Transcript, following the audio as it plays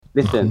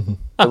Listen,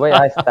 the way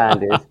I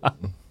stand is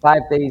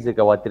 5 days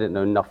ago I didn't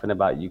know nothing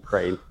about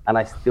Ukraine, and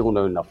I still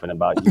know nothing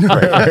about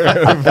Ukraine.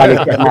 I'm trying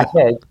to get my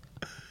head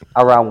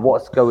around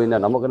what's going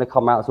on. I'm not going to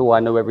come out so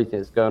I know everything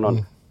that's going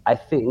on. I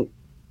think.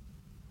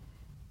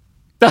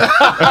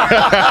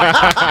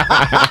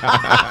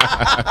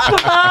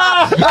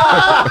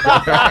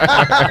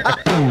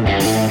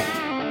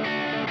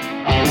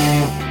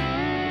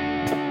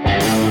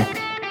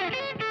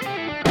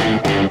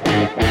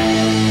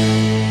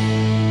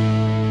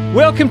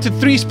 Welcome to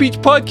Three Speech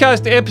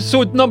Podcast,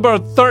 episode number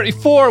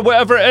 34,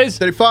 whatever it is.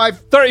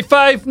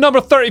 35,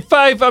 number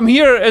 35. I'm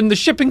here in the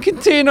shipping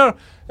container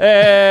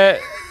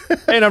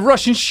in a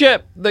Russian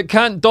ship that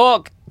can't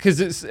dock because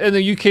it's in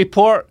a UK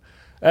port.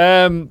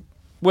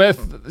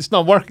 It's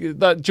not working.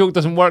 That joke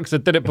doesn't work because I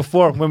did it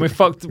before when we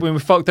fucked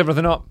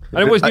everything up,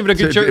 and it wasn't even a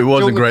good joke. It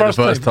wasn't great the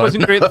first time. It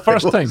wasn't great the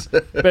first time,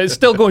 but it's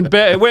still going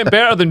better. It went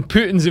better than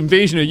Putin's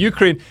invasion of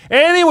Ukraine.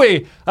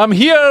 Anyway, I'm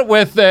here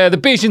with the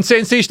Bayesian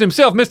sensation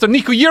himself, Mr.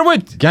 Nico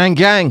Yearwood.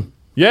 Gang.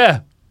 Yeah,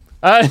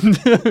 and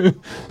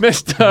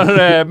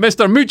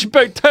Mr. Mooch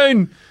About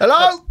Town.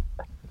 Hello.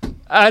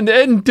 And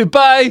in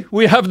Dubai,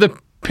 we have the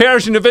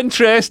Persian of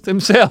interest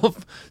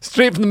himself,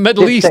 straight from the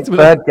Middle East.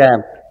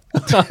 Birdgam.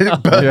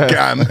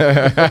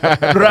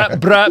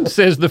 Brap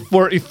says the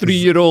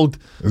 43-year-old.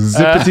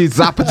 Zippity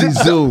zappity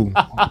zoo.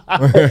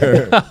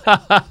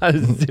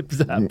 Zip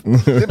zap.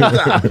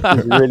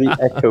 It's really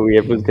echoey.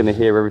 Everyone's going to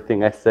hear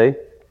everything I say.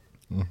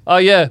 Oh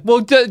yeah.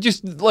 Well,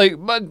 just like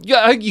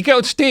you get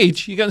on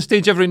stage. You get on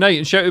stage every night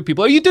and shout at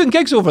people. Are you doing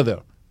gigs over there?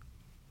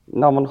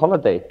 No, I'm on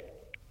holiday.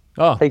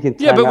 Oh, Taking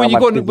time yeah. But out when of you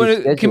my go, busy when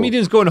schedule.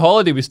 comedians go on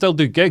holiday, we still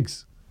do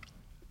gigs.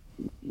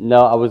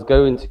 No, I was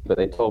going to, but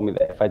they told me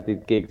that if I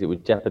did gigs, it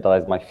would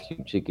jeopardize my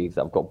future gigs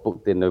that I've got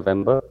booked in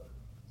November.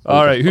 So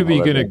All I'm right. just Who on were you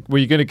holiday. gonna? Were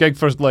you gonna gig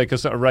for like a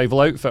sort of rival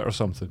outfit or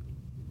something?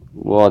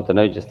 Well, I don't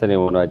know, just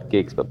anyone who had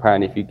gigs. But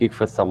apparently, if you gig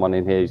for someone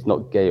in here who's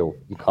not Gale,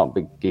 you can't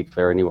be gig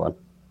for anyone.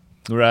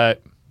 Right.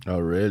 Oh,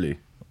 really?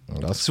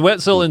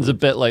 Switzerland's a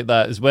bit like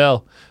that as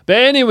well. But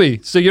anyway,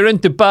 so you're in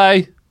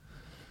Dubai.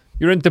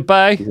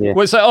 Yeah.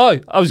 What's that? Oh,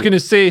 I was going to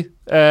say.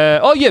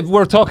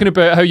 We're talking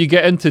about how you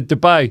get into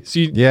Dubai. So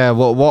Yeah,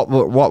 what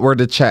were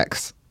the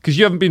checks? because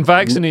you haven't been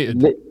vaccinated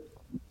Li-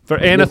 for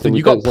anything. we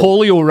You got don't-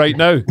 polio right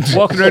now.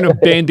 Walking around with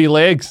bendy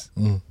legs.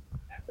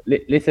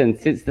 Listen,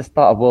 since the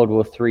start of World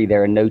War III,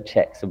 there are no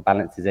checks or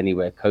balances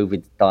anywhere.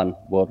 COVID's done.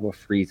 World War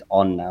III's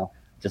on now.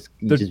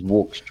 You just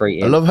walk straight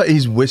in. I love how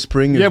he's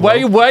whispering. Yeah, as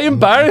why well. are you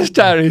embarrassed,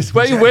 Darius?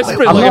 Why are you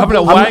whispering I'm like not- having a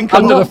I'm- wank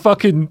I'm under not- the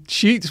fucking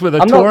sheets with a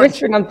I'm not torch?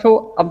 whispering. I'm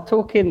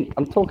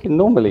talking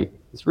normally.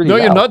 It's really No,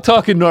 you're loud. not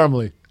talking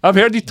normally. I've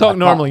heard you talk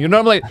normally. You're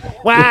normally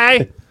like,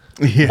 why?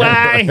 Yeah.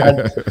 Why?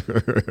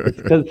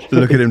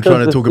 Look at him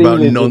trying to talk about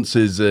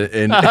nonces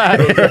in Yeah,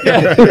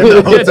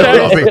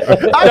 Darius,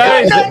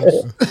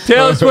 Darius,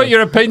 tell us what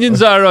your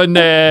opinions are on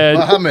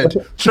Mohammed.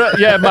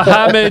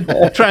 Mohammed,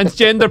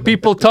 transgender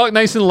people. Talk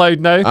nice and loud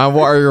now. And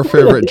what are your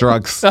favorite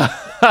drugs? Al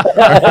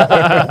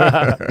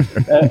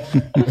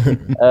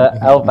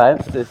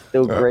Vance is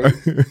still great,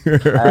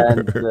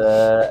 and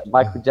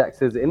Michael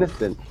Jackson's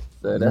innocent.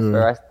 So that's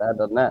where I stand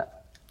on that.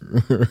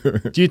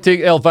 Do you take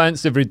El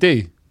Vance every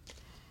day?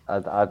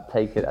 I'd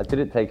take it. I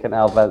didn't take an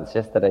Al Vance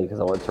yesterday because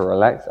I wanted to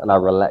relax, and I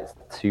relaxed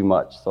too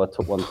much, so I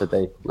took one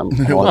today. And I'm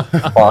on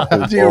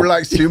sparkling Do you full.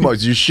 relax too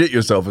much? You shit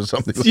yourself or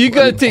something? So you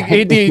got to take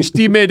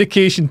ADHD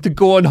medication to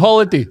go on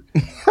holiday.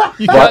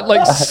 You can't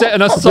like sit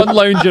in a sun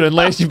lounger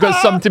unless you've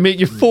got something to make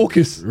you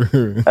focus.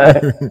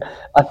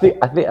 I think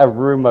I've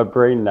ruined my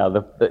brain now.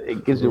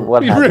 It gives me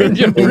one. You hand. ruined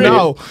your brain.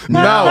 No.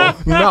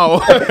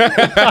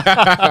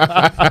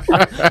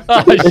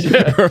 Oh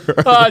shit!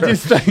 Oh,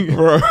 just think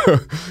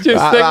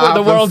what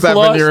the world's 7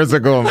 lost. years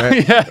ago, man.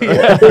 Yeah.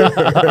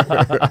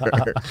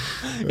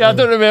 Yeah, I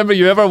don't remember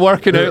you ever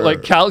working out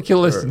like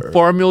calculus and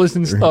formulas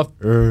and stuff.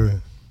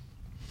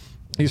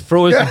 He's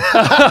frozen.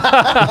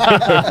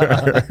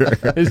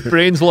 His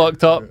brain's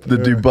locked up. The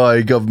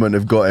Dubai government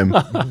have got him.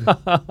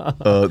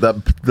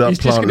 That He's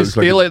just plant going to looks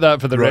stay like that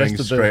for the growing rest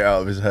of straight the...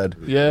 out of his head.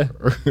 Yeah,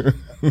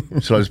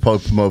 Shall I just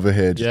poke him over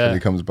here just yeah. till he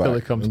comes back? Till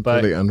he comes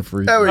back. Fully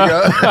unfree. There we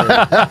go.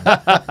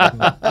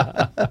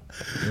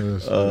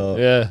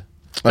 Yeah.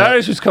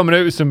 Darius was coming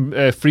out with some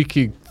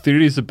freaky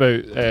theories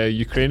about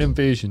Ukraine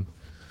invasion.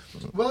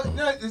 Well,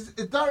 no,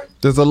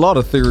 There's a lot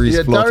of theories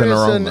floating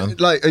around, man.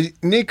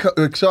 Nico.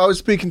 So I was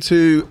speaking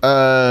to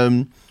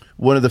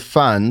one of the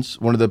fans,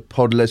 one of the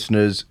pod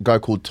listeners, a guy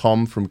called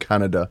Tom from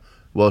Canada,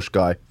 Welsh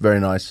guy, very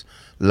nice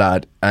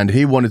lad, and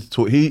he wanted to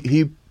talk.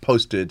 He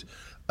posted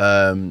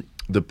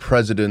the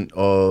president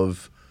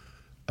of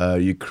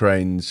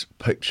Ukraine's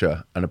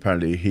picture, and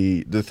apparently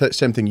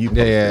same thing you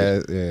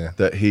posted. Yeah.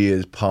 That he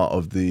is part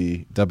of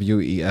the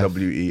WEF.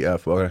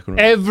 WEF. Well, I reckon-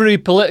 Every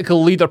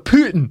political leader,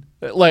 Putin,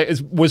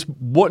 was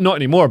what not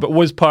anymore, but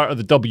was part of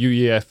the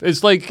WEF.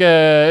 It's like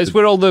it's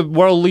where all the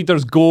world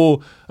leaders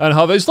go and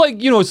have. It's like,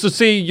 so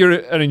say you're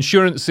an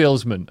insurance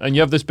salesman and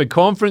you have this big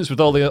conference with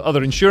all the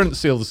other insurance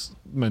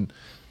salesmen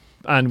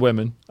and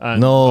women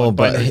and No,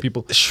 non-binary but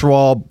people.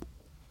 Schwab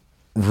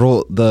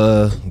wrote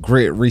the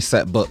Great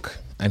Reset book,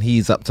 and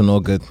he's up to no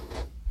good.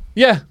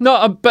 Yeah,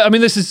 no, but I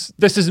mean, this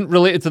isn't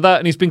related to that,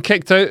 and he's been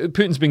kicked out.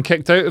 Putin's been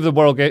kicked out of the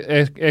World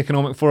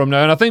Economic Forum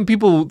now, and I think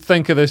people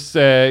think of this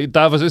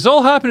Davos. It's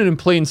all happening in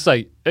plain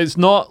sight. It's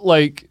not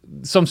like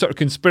some sort of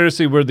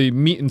conspiracy where they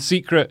meet in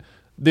secret.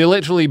 They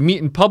literally meet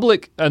in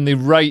public, and they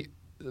write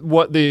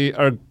what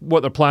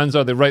their plans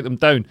are. They write them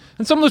down,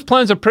 and some of those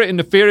plans are pretty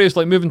nefarious,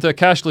 like moving to a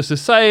cashless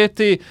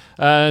society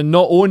and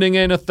not owning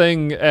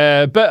anything.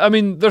 But I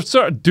mean, they're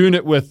sort of doing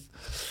it with,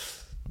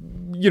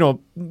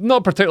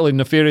 not particularly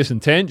nefarious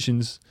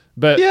intentions,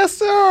 but yes,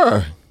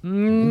 sir.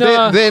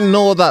 Nah. They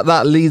know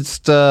that leads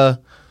to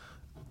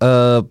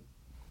a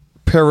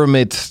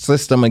pyramid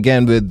system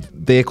again,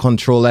 with they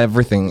control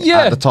everything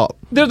at the top.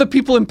 They're the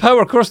people in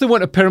power. Of course, they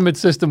want a pyramid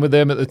system with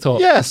them at the top.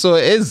 Yeah, so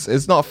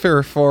it's not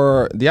fair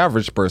for the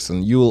average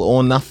person. You will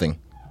own nothing.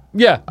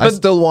 Yeah, I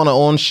still want to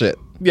own shit.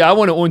 Yeah, I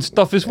want to own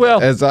stuff as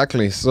well.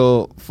 Exactly.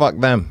 So fuck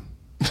them.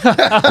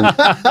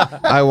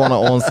 I want to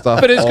own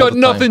stuff, but it's got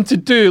nothing to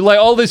do, like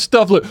all this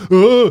stuff, like this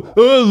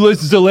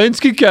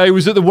Zelensky guy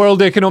was at the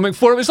World Economic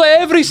Forum. It's like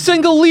every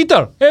single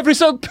leader,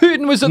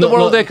 Putin was at the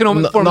World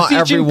Economic Forum.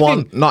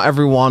 Not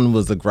everyone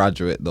was a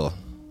graduate though.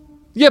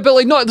 Yeah, but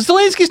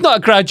Zelensky's not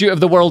a graduate of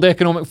the World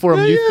Economic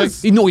Forum. Yeah,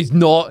 No, he's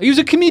not. He was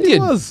a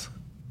comedian. He was.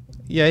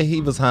 Yeah, he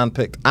was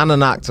handpicked and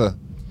an actor.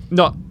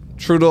 No.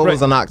 Trudeau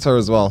was an actor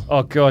as well.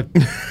 Oh, God.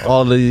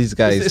 All of these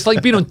guys. It's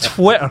like being on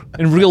Twitter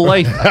in real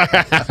life. You know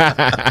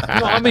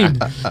what I mean?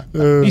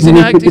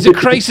 He's a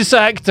crisis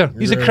actor.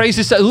 He's a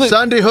crisis actor. Look,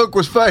 Sandy Hook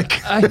was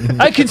fake.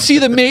 I can see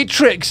the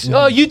Matrix.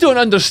 Oh, you don't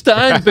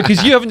understand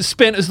because you haven't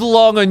spent as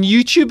long on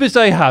YouTube as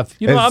I have.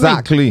 You know what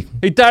I mean?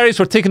 Hey, Darius,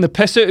 we're taking the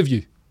piss out of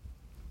you.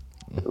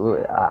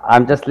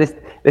 I'm just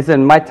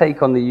listen. My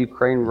take on the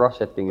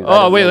Ukraine-Russia thing is.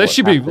 Oh wait, this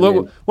should be.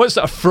 What's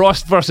that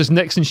Frost versus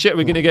Nixon shit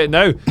we're gonna get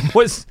now?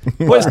 What's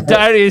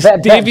Darius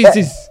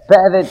Davies'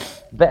 better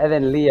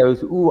than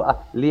Leo's?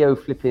 Leo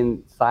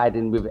flipping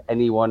siding with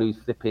anyone who's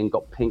flipping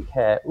got pink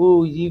hair.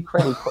 Ooh,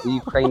 Ukraine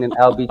and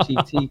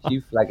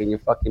LGBTQ flag in your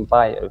fucking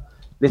bio.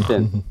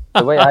 Listen,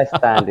 the way I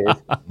stand is,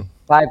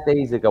 5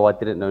 days ago I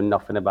didn't know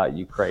nothing about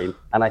Ukraine,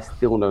 and I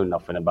still know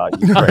nothing about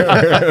Ukraine.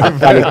 I'm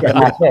trying to get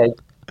my head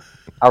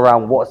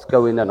around what's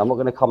going on. I'm not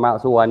going to come out,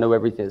 so I know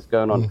everything that's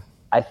going on.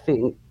 I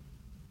think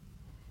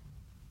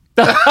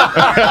He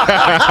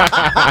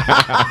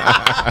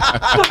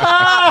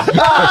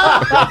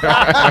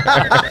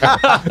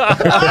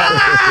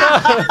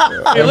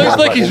looks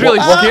like he's really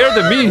scared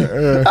of me.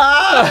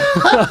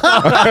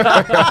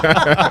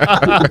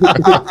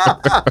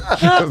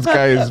 This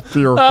guy is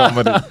pure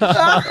comedy.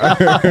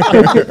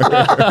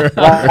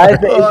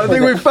 I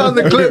think we found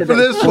the clip for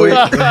this week.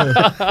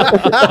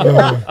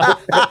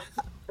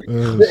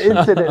 The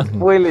internet's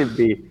spoiling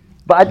me,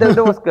 but I don't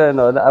know what's going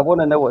on. I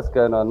want to know what's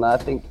going on. I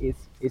think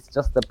it's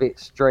just a bit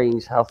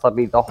strange how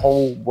suddenly the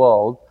whole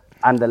world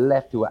and the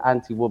left who are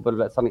anti-war,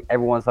 but suddenly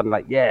everyone's suddenly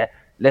like, yeah,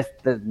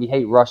 we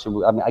hate Russia.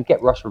 I mean, I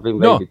get Russia being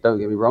invaded. No, don't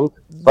get me wrong.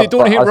 They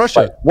don't hate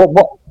Russia.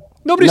 What?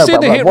 Nobody's saying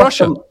they hate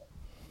Russia.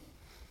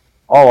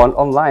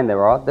 Online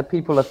there are. The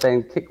people are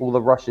saying kick all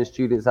the Russian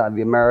students out of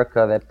the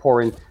America. They're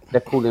calling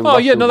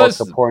Russian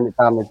vodka, pouring it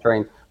down the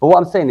drain. But what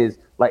I'm saying is,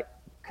 like,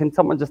 can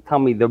someone just tell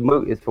me the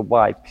motives for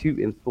why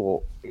Putin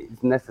thought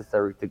it's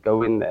necessary to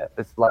go in there?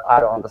 It's like, I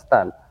don't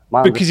understand.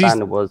 My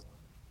understanding was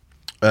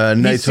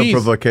NATO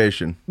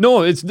provocation.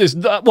 No, it's this.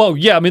 Well,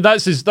 yeah, I mean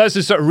that's his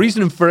sort of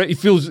reasoning for it. He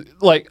feels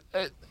like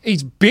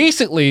he's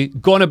basically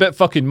gone a bit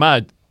fucking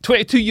mad.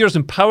 22 years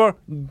in power,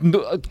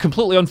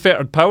 completely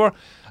unfettered power,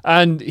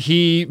 and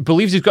he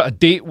believes he's got a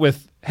date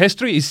with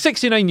history. He's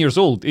 69 years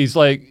old. He's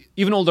like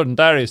even older than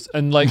Darius,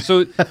 and like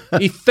so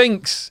he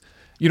thinks.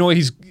 You know,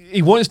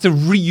 he wants to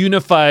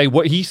reunify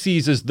what he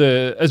sees as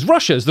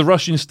Russia, as the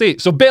Russian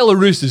state. So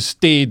Belarus is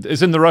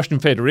in the Russian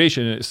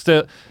Federation.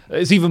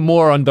 It's even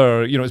more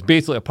under, it's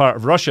basically a part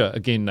of Russia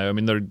again now. I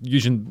mean, they're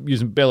using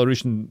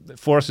Belarusian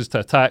forces to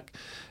attack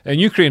in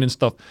Ukraine and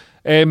stuff.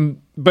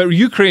 But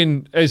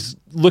Ukraine is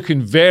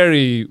looking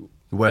very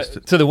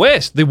to the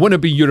West. They want to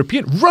be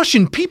European.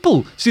 Russian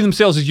people see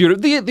themselves as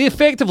Europe. They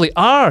effectively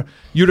are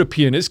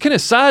European. It's kind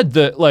of sad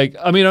that, like,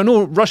 I mean, I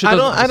know Russia.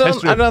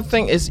 I don't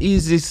think it's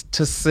easy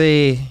to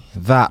say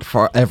that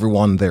for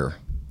everyone there.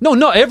 No,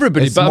 not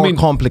everybody. It's but more I mean,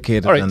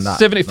 complicated than that.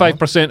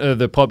 75% of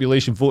the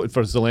population voted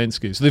for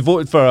Zelensky. So they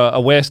voted for a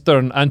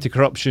Western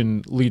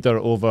anti-corruption leader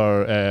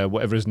over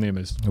whatever his name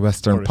is.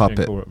 Western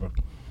puppet.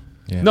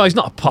 Yeah. No, he's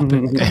not a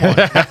puppet.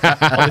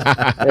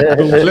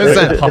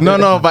 Listen,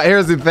 no, but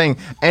here's the thing.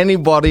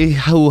 Anybody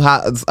who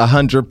has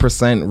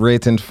 100%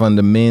 rating from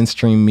the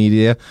mainstream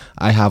media,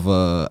 I have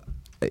I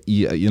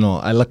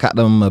look at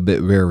them a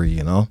bit wary,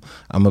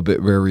 I'm a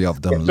bit wary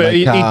of them. But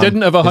he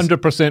didn't have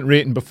 100%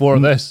 rating before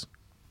this.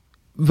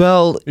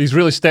 Well, he's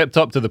really stepped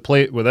up to the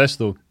plate with this,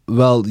 though.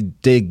 Well,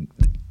 the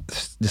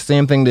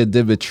same thing they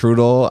did with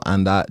Trudeau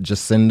and that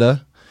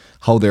Jacinda,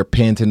 how they're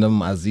painting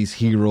them as these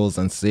heroes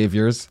and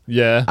saviors.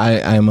 Yeah.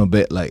 I'm a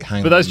bit like, hang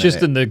on. But that's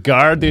just in The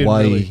Guardian,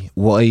 why, really.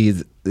 Why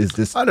is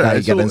this I don't know. guy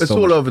It's getting all, so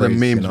all much over praise, the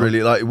memes, you know?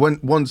 really. Like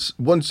once,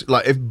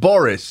 like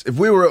if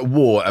we were at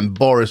war and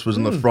Boris was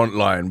on the front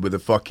line with a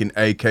fucking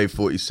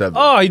AK-47,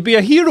 Oh, he'd be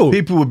a hero.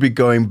 people would be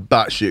going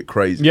batshit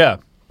crazy. Yeah.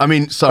 I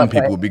mean, some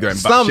people would be going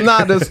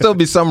batshit. There'll still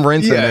be some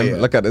rinsing Yeah, him.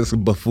 yeah. Look at this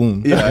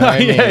buffoon. Yeah. You know what I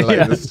mean? Yeah, Like,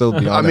 yeah. there'll still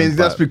be I on mean, them,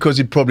 that's but because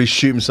he'd probably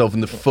shoot himself in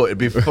the foot. It'd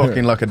be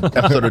fucking like an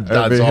episode of it'd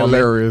Dad's be Army.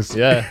 hilarious.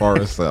 Yeah.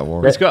 Boris at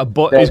war. He's got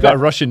he's got a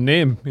Russian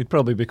name. He'd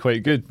probably be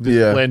quite good. Just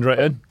Yeah. blend right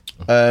in.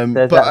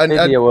 There's But that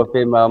video of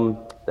him.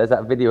 There's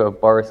that video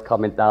of Boris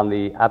coming down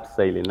the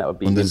abseiling. That would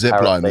be On the him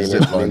zip line, the parasailing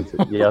zip line.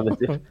 into- Yeah,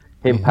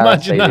 him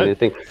Imagine parasailing that. and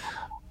thing.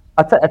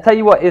 I tell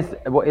you what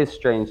is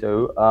strange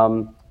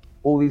though.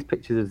 All these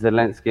pictures of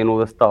Zelensky and all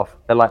the stuff.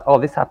 They're like, oh,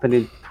 this happened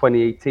in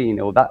 2018,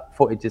 or that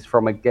footage is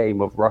from a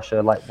game of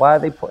Russia. Like, why are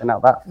they putting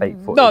out that fake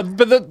footage? No,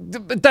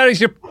 but Darius,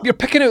 you're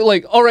picking out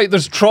like, all right,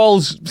 there's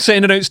trolls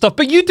sending out stuff,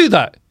 but you do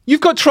that. You've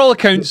got troll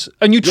accounts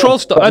and you troll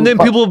stuff, and then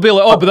people will be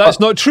like, oh, but that's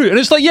not true. And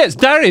it's like, yeah, it's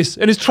Darius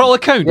and his troll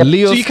account.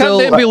 Leo so you can't still-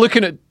 then be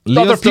looking at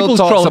Leo other still people's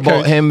talks troll about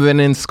accounts. him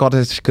winning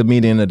Scottish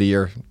Comedian of the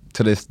Year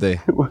to this day.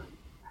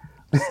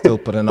 Still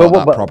putting But out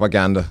what- that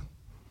propaganda.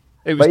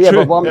 It was But yeah, true.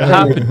 but what It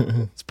I'm saying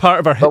happened. It's part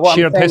of our But what I'm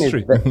shared saying is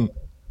history. that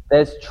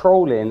there's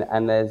trolling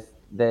and there's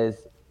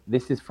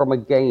this is from a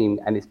game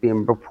and it's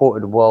being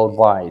reported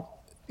worldwide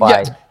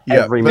by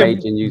every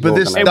major news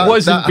organization. It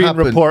wasn't being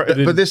reported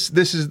in- But this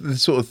is the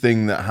sort of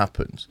thing that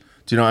happens.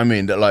 Do you know what I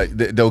mean? That like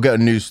they'll get a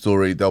news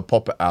story, they'll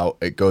pop it out.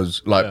 It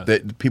goes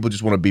like people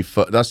just want to be.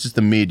 That's just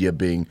the media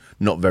being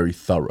not very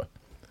thorough.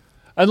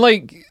 And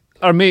like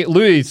our mate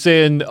Louis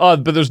saying, oh,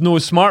 but there's no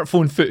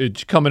smartphone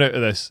footage coming out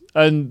of this.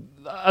 And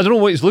I don't know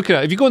what he's looking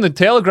at. If you go in the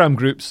Telegram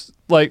groups,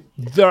 like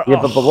there are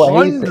but what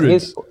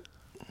hundreds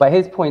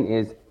his point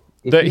is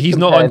if that you he's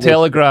not compare on this-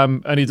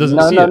 Telegram and he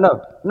doesn't see it.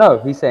 No.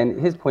 He's saying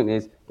his point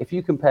is if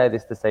you compare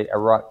this to say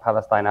Iraq,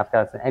 Palestine,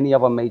 Afghanistan, any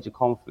other major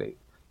conflict,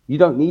 you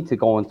don't need to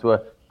go onto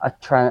a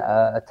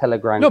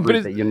Telegram No, but group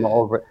it's- that you're not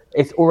over.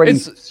 It's already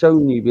it's-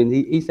 shown you. And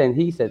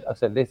he said. I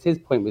said this. His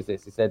point was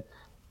this. He said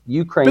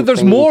Ukraine. But there's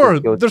claims more.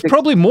 it killed There's 6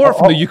 probably more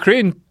from the oh,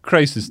 Ukraine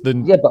crisis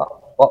than. Yeah, but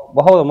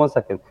hold on one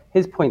second.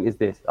 His point is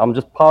this. I'm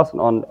just passing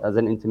on as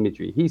an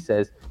intermediary. He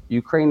says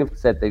Ukraine have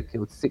said they've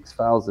killed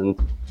 6,000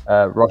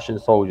 Russian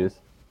soldiers.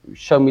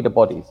 Show me the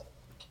bodies.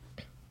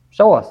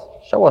 Show us.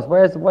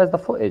 Where's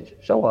the footage?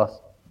 Show us.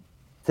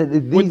 So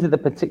these are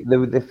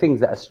the things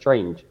that are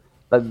strange.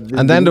 Like,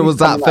 And then there was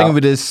that coming thing out-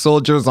 with his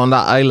soldiers on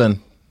that island.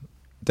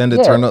 Then they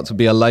Yeah. turned out to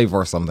be alive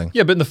or something.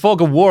 Yeah, but in the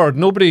fog of war,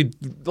 nobody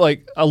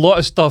like a lot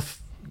of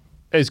stuff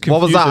is confusing.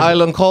 What was that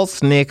island called?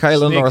 Snake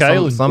Island Snake or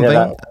Island. something?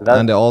 Yeah,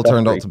 And they all that's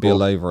turned out pretty to be cool.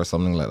 alive or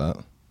something like that.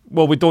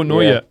 Well, we don't know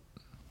Yeah. yet.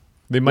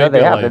 They might No, be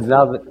they have. alive. And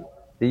now that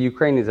the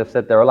Ukrainians have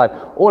said they're alive.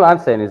 All I'm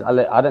saying is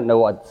I don't know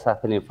what's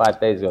happening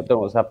 5 days ago. I don't know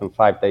what's happened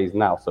 5 days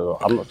now. So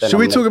I'm not saying. Should I'm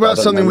we talk next, about I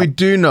don't something know. we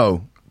do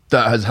know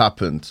that has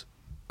happened,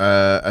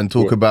 and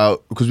talk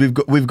about because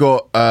we've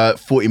got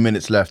 40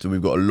 minutes left and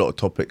we've got a lot of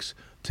topics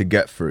to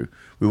get through.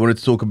 We wanted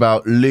to talk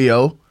about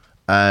Leo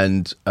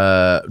and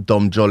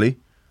Dom Jolly.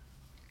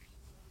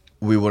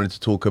 We wanted to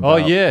talk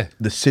about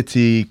the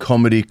City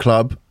Comedy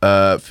Club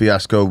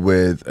fiasco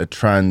with a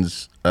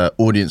trans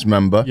audience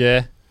member.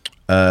 Yeah.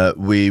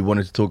 We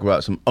wanted to talk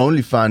about some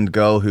OnlyFans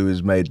girl who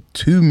has made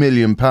 £2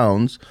 million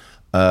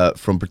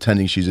from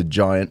pretending she's a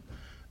giant.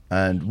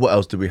 And what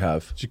else do we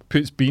have? She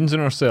puts beans in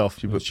herself.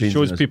 She beans shows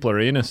in her- people her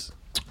anus.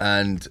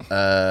 And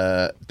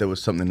there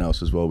was something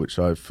else as well, which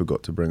I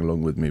forgot to bring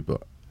along with me,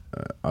 but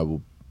I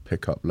will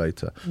pick up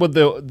later. Well,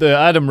 the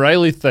Adam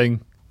Riley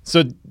thing.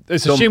 So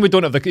it's a shame we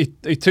don't have the.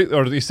 He took,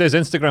 or he says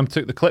Instagram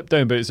took the clip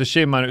down, but it's a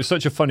shame, man. It was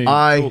such a funny.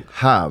 I joke.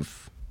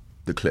 have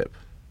the clip.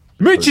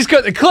 Mooch has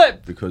got the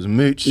clip. Because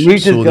Mooch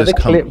has saw got this the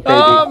come. clip, baby.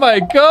 Oh my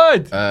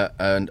god!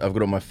 And I've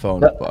got it on my phone,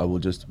 but I will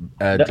just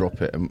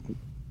airdrop it. And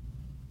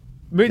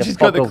Mooch has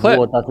got the fog of clip.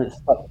 war doesn't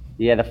stop.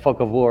 Yeah, the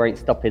fog of war ain't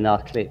stopping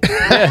our clip.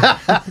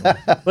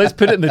 Let's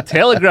put it in the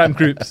Telegram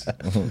groups.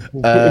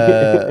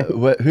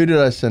 who did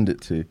I send it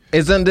to?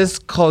 Isn't this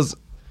because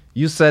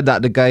you said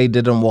that the guy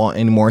didn't want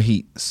any more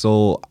heat?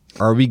 So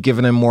are we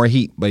giving him more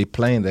heat by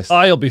playing this?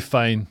 I'll be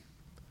fine.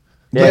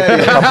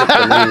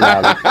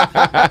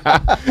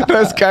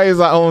 This guy is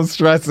at home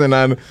stressing,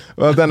 and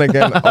well, then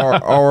again,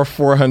 our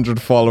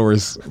 400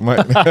 followers might.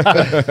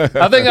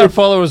 I think our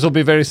followers will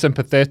be very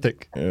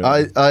sympathetic.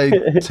 I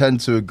tend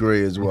to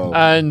agree as well.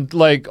 And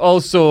like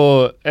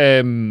also,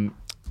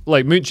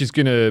 like Mooch is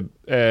gonna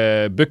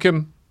book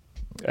him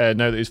now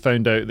that he's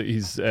found out that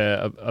he's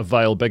a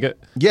vile bigot.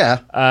 Yeah.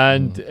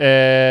 And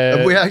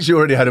We actually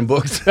already had him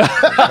booked.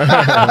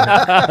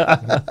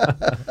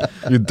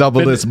 You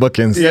double his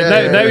bookings.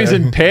 now he's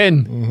in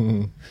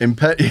Penn.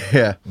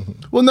 Yeah.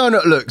 Well, no.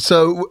 Look,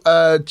 so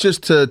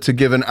just to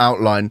give an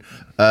outline,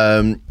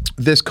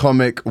 this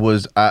comic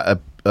was at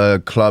a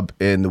club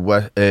in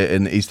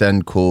the East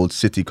End called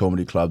City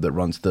Comedy Club that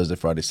runs Thursday,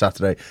 Friday,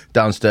 Saturday,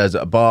 downstairs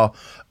at a bar.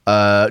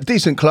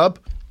 Decent club.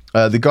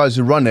 The guys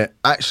who run it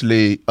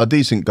actually are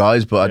decent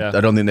guys, but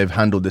I don't think they've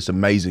handled this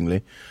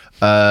amazingly.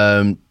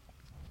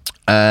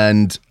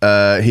 And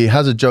he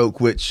has a joke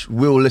which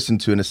we'll listen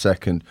to in a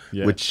second,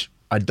 Yeah. which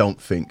I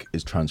don't think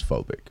is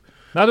transphobic.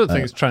 I don't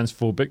think it's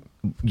transphobic.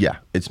 Yeah,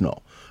 it's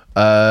not.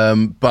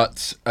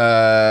 But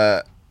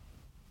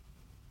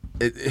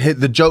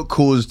the joke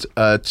caused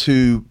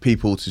two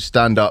people to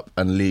stand up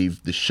and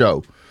leave the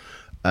show.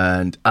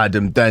 And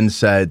Adam then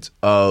said,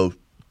 oh,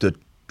 the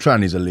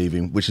trannies are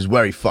leaving, which is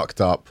where he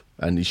fucked up.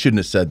 And he shouldn't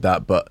have said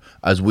that. But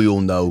as we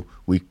all know,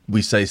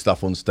 we say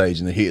stuff on stage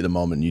in the heat of the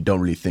moment, and you don't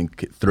really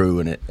think it through,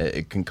 and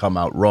it can come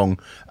out wrong.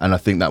 And I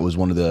think that was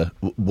one of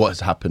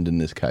what's happened in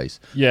this case.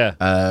 Yeah.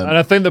 And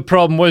I think the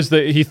problem was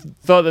that he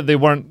thought that they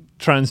weren't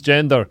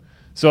transgender.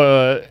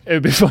 So it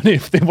would be funny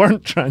if they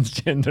weren't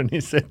transgender and he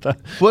said that.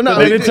 Well, no,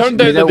 but then it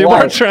turned out that they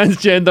were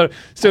transgender.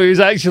 So he was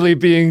actually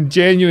being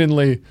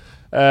genuinely,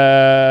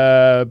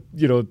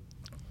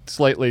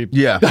 slightly.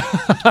 Yeah.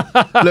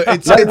 Look,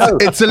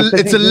 it's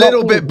a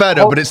little bit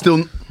better, but it's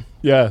still.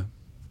 Yeah.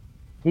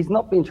 He's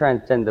not been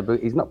transgender, but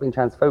he's not been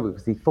transphobic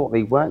because he thought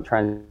they weren't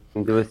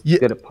transgender. They were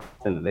good at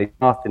passing it. They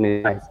passed in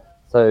his eyes.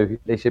 So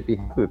they should be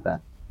happy with that.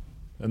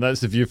 And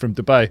that's the view from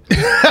Dubai.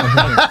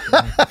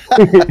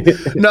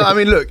 No, I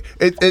mean, look.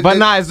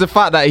 It's the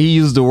fact that he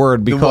used the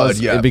word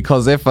because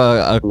if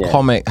a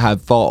comic had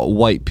thought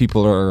white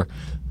people are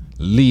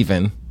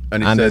leaving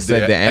and they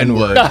said the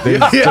N-word,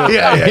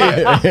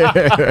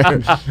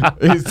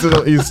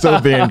 he's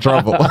still be in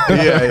trouble.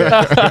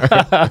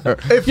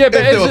 If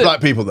there were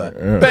black people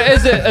there. But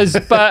is it as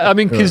bad? I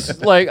mean,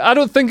 because I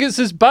don't think it's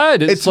as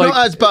bad. It's like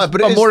not as bad,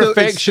 but a it's more still,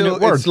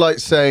 affectionate word. It's like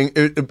saying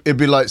it'd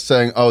be like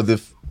saying, oh, the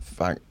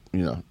fact.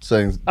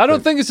 Saying. I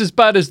don't think it's as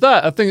bad as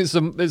that. I think its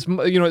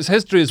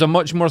history is a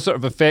much more sort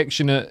of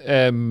affectionate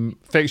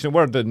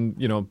word than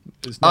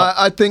it's not.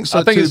 I think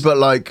so too, but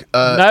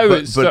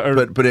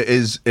but it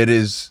is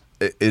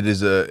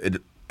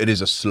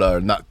a slur,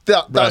 and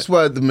that's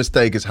where the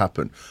mistake has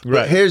happened.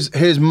 But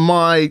here's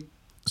my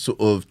sort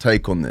of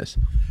take on this: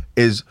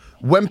 is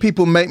when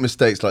people make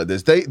mistakes like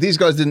this, these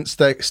guys didn't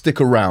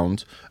stick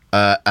around,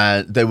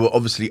 and they were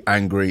obviously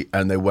angry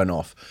and they went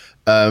off.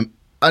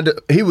 And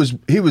he was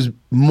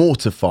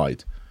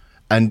mortified,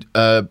 and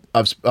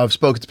I've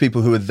spoken to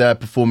people who were there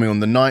performing on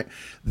the night.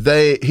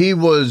 He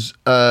was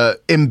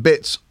in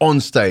bits on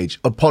stage,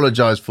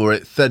 apologized for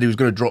it, said he was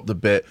going to drop the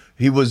bit.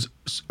 He was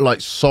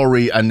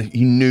sorry, and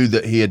he knew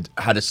that he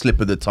had a slip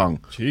of the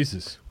tongue.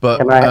 Jesus! But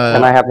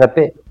can I have the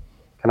bit?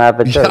 Can I have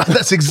the joke? Yeah,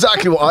 that's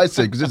exactly what I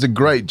said because it's a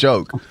great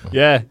joke.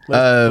 Yeah,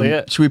 let's play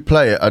it. Should we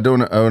play it? I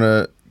want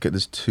to get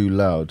this too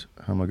loud.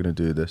 How am I going to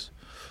do this?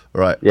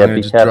 All right. Yeah,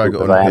 be careful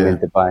because I am in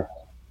Dubai.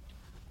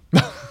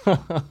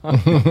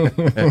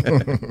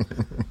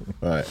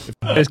 Right.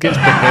 This gets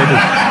beheaded.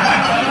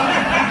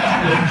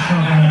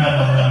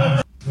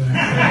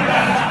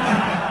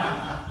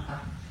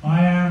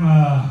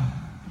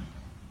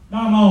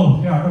 I'm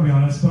old, yeah, I've got to be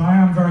honest, but I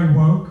am very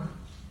woke.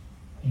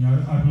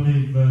 I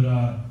believe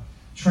that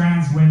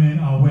trans women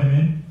are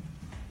women,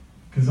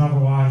 because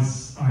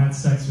otherwise I had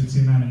sex with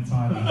 2 men in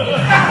Thailand.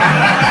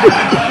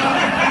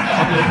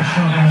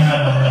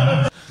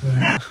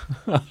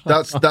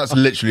 That's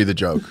literally the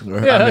joke.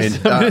 Yeah,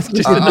 it's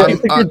just a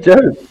good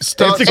joke.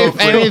 If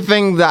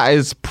anything, that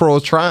is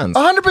pro-trans.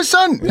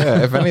 100%.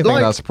 Yeah, if anything,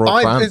 that's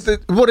pro-trans.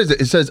 What is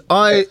it? It says,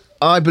 I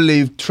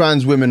believe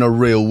trans women are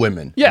real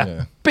women.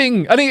 Yeah.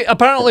 Bing. And he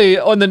apparently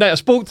on the night I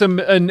spoke to him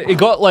and he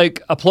got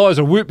applause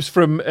or whoops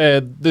from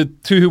the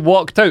two who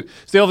walked out.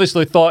 So they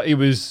obviously thought he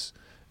was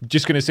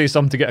just going to say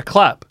something to get a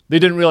clap. They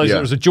didn't realise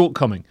there was a joke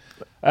coming.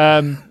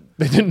 They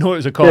didn't know it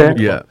was a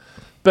comedy club.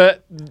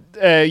 But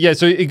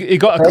so he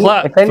got a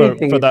clap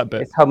for that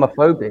bit. It's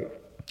homophobic.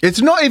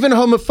 It's not even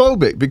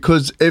homophobic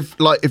because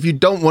if you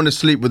don't want to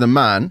sleep with a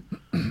man,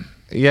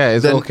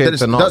 it's okay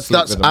to not sleep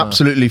that's with a man.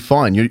 absolutely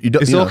fine.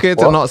 It's okay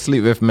to not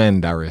sleep with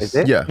men, Darius. Is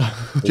it? Yeah,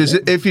 just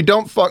if you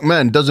don't fuck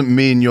men doesn't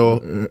mean you're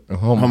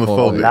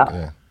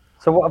homophobic.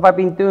 So what have I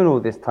been doing all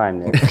this time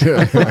then?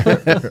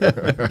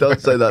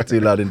 Don't say that too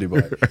loud in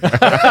Dubai.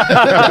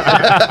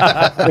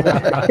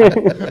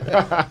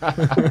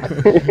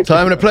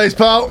 Time and a place,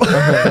 pal.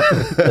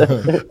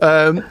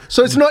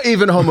 So it's not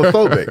even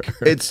homophobic.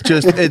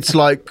 It's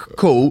like,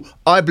 cool,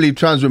 I believe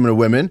trans women are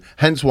women,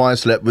 hence why I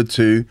slept with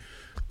 2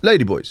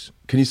 ladyboys.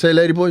 Can you say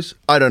ladyboys?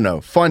 I don't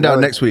know. Find out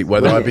next week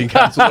whether I've been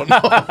cancelled or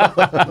not.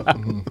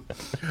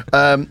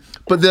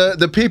 But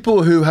the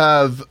people who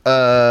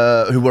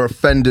were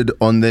offended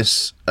on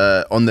this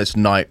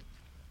night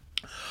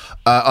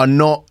are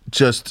not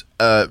just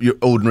your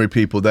ordinary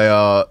people.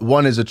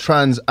 One is a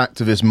trans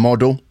activist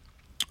model,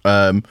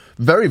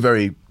 very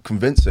very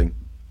convincing.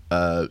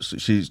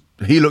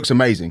 He looks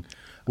amazing.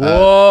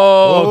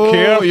 Whoa,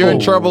 careful! You're in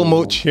trouble,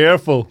 Mooch.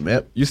 Careful.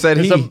 Yep. You said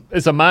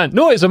it's a man.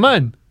 No, it's a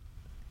man.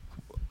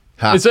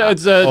 It's a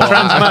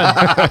trans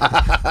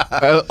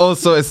man.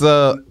 Also, it's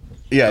a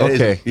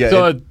okay.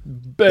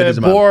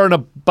 Born a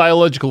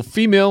biological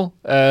female,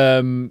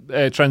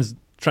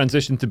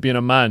 transitioned to being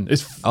a man.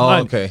 It's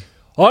okay.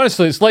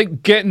 Honestly, it's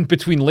like getting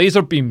between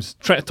laser beams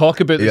trying to talk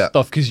about this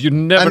stuff because you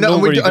never know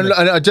where you're and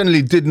I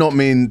generally did not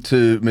mean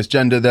to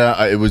misgender there.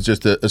 It was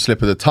just a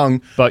slip of the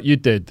tongue. But you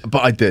did.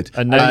 But I did.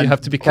 And now you have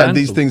to be cancelled. And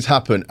these things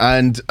happen.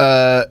 And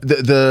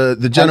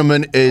the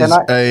gentleman is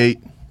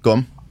Go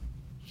on.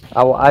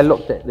 I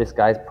looked at this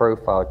guy's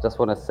profile. Just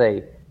want to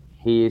say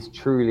he is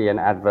truly an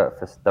advert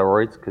for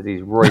steroids because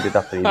he's roided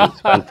up and he looks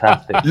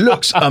fantastic.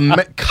 Looks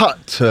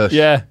cut.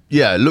 Yeah,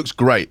 looks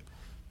great.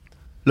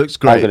 Looks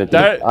great.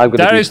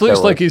 Darius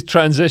looks like he's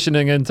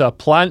transitioning into a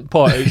plant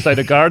pot outside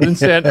a garden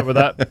centre with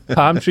that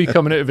palm tree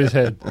coming out of his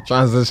head.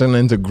 Transition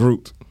into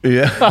Groot.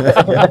 Yeah.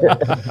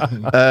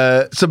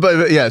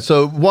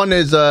 So one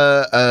is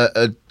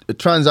a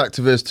trans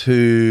activist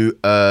who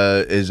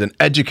is an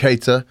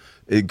educator.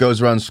 It goes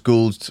around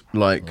schools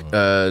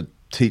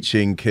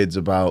teaching kids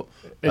about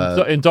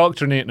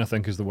indoctrinating, I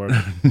think, is the word.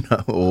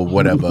 or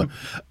whatever.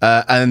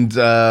 And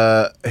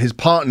his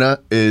partner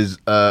is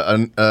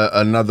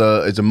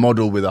is a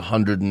model with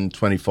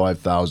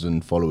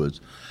 125,000 followers,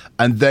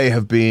 and they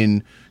have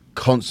been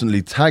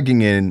constantly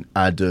tagging in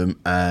Adam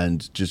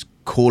and just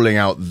calling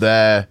out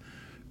their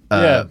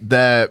I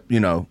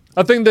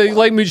think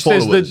like Mooch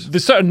says, the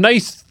sort of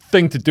nice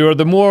thing to do, or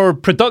the more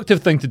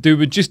productive thing to do,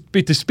 would just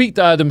be to speak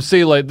to Adam,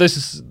 say like,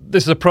 this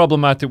is a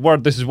problematic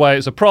word, this is why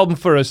it's a problem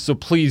for us, so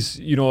please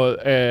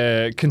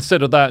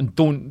consider that and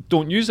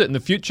don't use it in the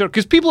future,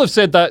 because people have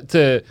said that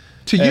to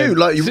you,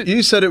 like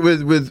you said it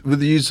with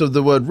the use of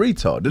the word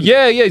retard, didn't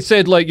you? He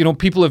said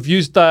people have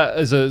used that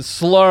as a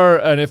slur,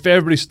 and if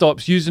everybody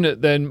stops using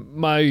it, then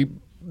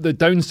the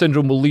Down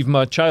syndrome will leave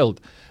my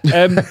child.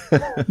 You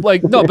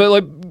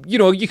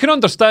can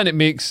understand it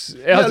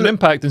has an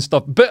impact and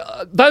stuff,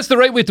 but that's the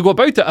right way to go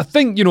about it. I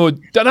think,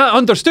 and I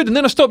understood, and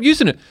then I stopped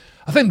using it.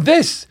 I think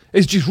this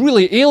is just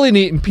really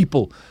alienating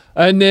people,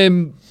 and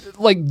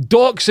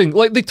doxing.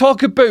 Like, they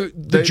talk about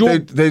the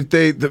joke.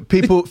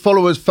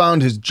 Followers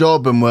found his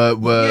job and were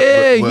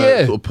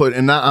sort of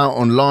putting that out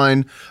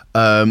online.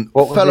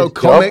 Fellow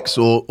comics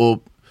or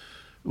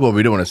well,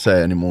 we don't want to say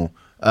it anymore.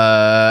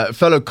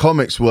 Fellow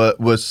comics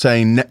were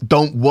saying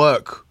don't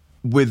work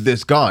with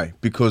this guy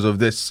because of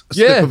this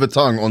slip of a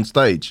tongue on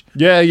stage.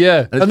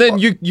 And then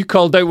you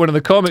called out one of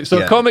the comics.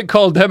 So a comic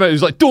called him out. He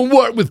was like, don't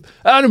work with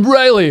Adam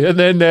Riley. And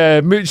then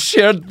Mooch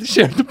shared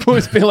the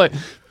post being like,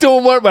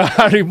 don't work with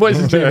Harry. What's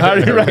his name?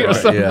 Harry Wright or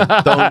something.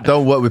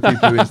 Don't work with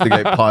people who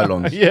instigate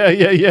pylons. He's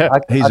a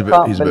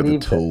bit of a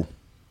tool.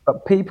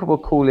 But people were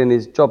calling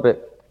his job at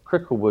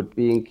Cricklewood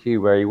B&Q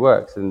where he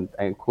works and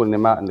calling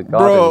him out in the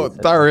garden. Bro,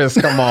 Darius,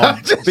 come on.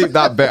 Beat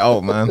that bit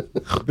out, man.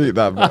 Beat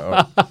that bit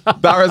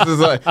out. Darius is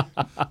like,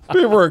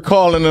 people were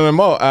calling him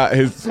out at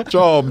his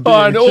job.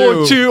 On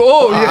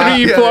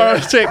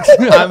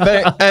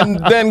 020-346. And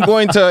then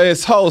going to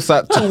his house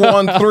at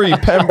 213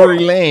 Pembury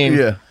Lane.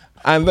 Yeah.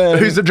 And then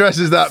whose address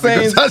is that?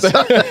 Because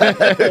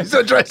whose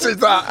address is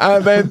that?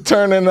 And then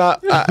turning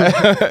up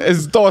at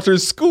his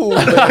daughter's school.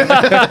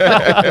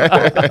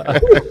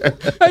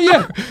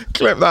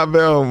 Clip that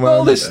bill, man.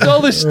 All this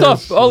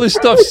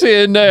stuff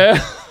saying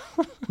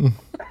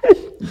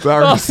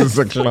Darius is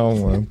a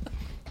clown, man.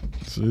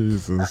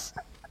 Jesus.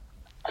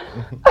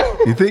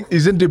 You think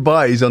he's in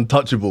Dubai? He's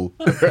untouchable.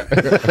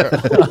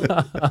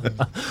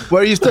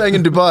 Where are you staying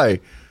in Dubai?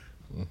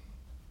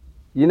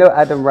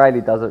 Adam Riley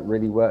doesn't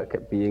really work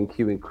at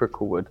B&Q in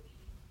Cricklewood.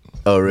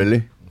 Oh,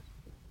 really?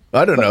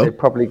 I don't know. They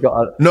probably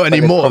got not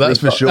anymore, that's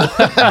for sure.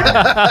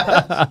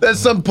 There's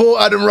some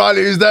poor Adam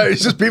Riley who's there.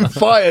 He's just been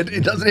fired.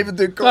 He doesn't even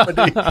do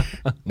comedy.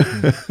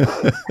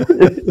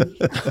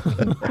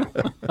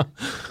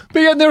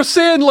 But they're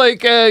saying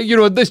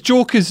this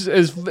joke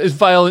is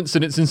violence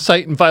and it's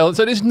inciting violence,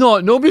 and it's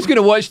not. Nobody's going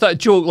to watch that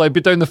joke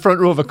be down the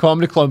front row of a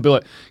comedy club and be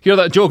like, hear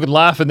that joke and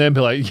laugh, and then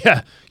be like,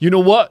 yeah, you know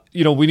what?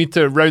 We need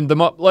to round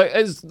them up.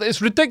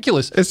 It's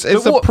ridiculous. It's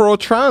a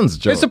pro-trans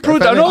joke. It's a pro,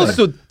 and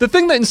also the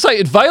thing that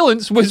incited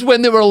violence was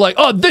when they were like,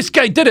 oh, this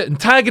guy did it, and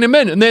tagging him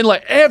in, and then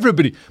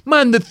everybody,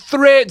 man, the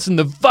threats and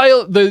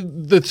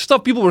the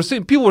stuff people were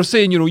saying,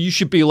 you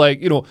should be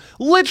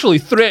literally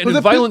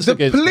threatening violence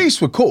against. The police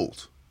were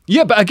called.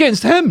 Yeah, but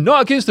against him,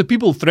 not against the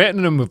people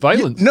threatening him with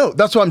violence. Yeah, no,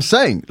 that's what I'm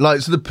saying.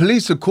 So the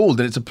police are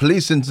called, and it's a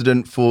police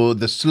incident for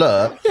the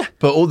slur,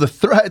 but all the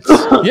threats.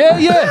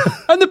 Yeah.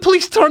 And the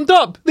police turned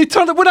up. They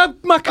turned up when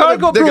my car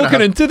got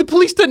broken into. The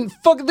police didn't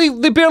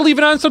they barely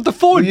even answered the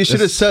phone. Well, you should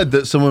have said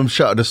that someone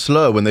shouted a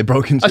slur when they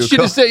broke into your car. I should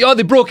have said,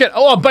 they broke in.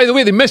 Oh, by the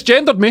way, they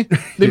misgendered me.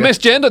 They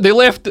misgendered. They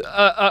left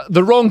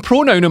the wrong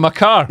pronoun in my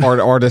car.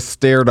 Or they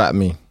stared at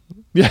me.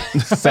 Yeah,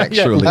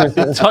 sexually.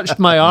 Touched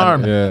my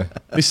arm. Yeah,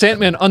 they sent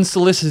me an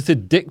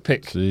unsolicited dick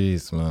pic.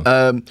 Jeez,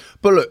 man.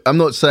 But look, I'm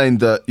not saying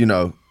that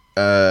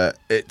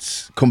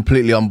it's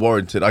completely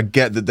unwarranted. I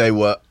get that they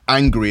were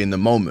angry in the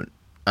moment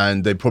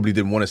and they probably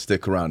didn't want to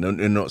stick around.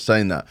 I'm not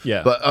saying that.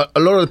 Yeah. But a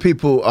lot of the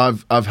people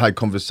I've had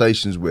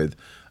conversations with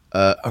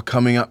are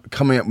coming up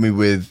me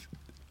with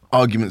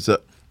arguments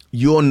that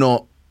you're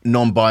not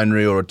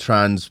non-binary or a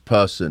trans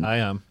person. I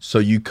am. So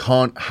you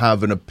can't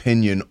have an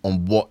opinion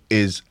on what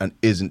is and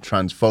isn't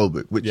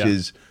transphobic, which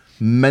is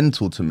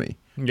mental to me.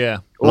 Yeah.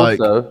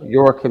 Also,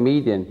 you're a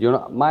comedian. You're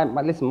not.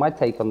 Listen. My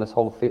take on this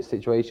whole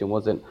situation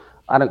wasn't.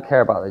 I don't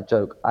care about the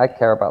joke. I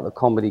care about the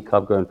comedy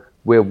club going.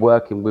 We're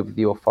working with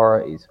the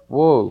authorities.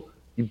 Whoa!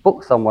 You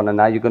booked someone and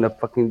now you're gonna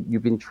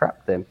you've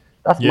entrapped them.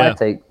 That's my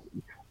take.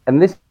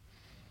 And this.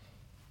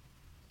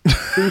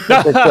 He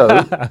said the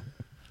joke.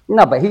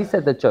 No, but he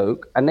said the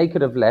joke, and they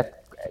could have left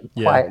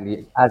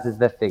quietly, as is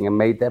their thing, and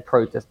made their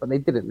protest, but they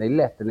didn't. They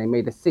left and they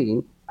made a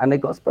scene, and they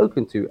got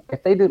spoken to.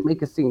 If they didn't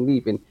make a scene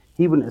leaving,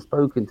 he wouldn't have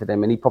spoken to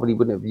them, and he probably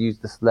wouldn't have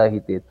used the slur he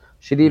did.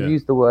 Should he have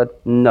used the word?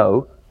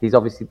 No. He's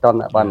obviously done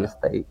that by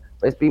mistake,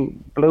 but it's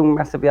been blown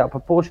massively out of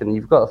proportion.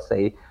 You've got to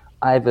say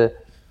either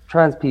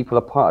trans people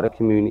are part of the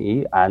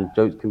community and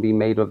jokes can be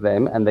made of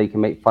them and they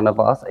can make fun of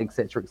us,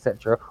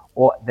 etc.,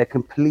 or they're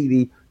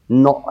completely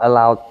not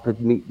allowed to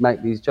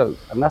make these jokes.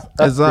 And that's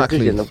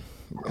exactly.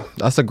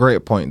 That's a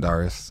great point,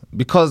 Darius.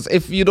 Because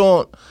if you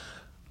don't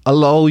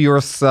allow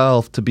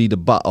yourself to be the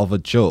butt of a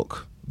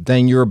joke,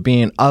 then you're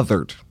being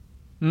othered.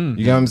 You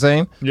get what I'm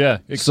saying? Yeah.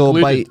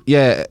 Excluded.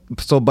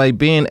 So by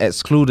being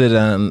excluded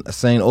and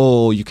saying,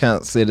 "Oh, you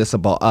can't say this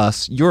about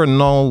us," you're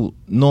no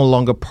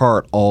longer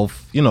part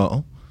of,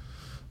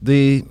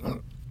 the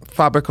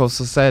fabric of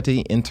society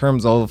in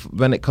terms of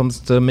when it comes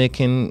to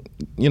making,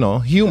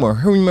 humor.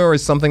 Humor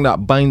is something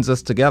that binds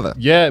us together.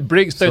 Yeah, it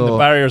breaks down the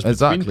barriers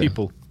between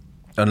people.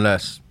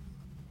 Unless,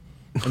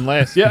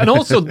 yeah. And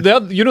also,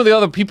 the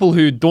other people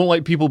who don't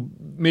like people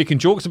making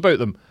jokes about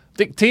them.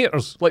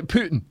 Dictators like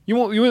Putin. You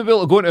won't be able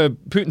to go into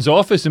Putin's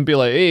office and be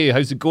like, "Hey,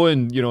 how's it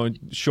going?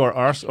 Short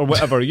arse or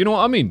whatever." You know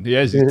what I mean? He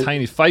is. He's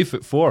tiny,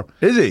 5'4".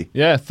 Is he?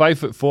 Yeah,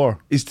 5'4".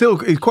 He's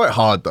quite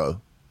hard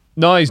though.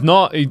 No, he's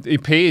not. He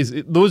pays.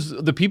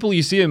 The people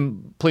you see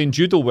him playing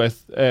judo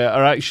with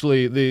are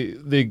actually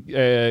they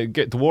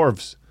get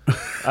dwarves,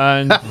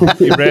 and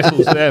he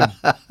wrestles them,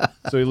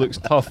 so he looks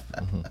tough.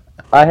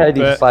 I heard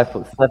he's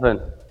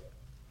 5'7".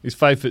 He's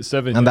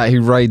 5'7", and that he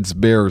rides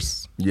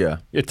bears. Yeah,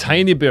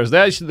 tiny bears.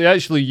 They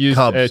actually use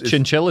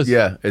chinchillas.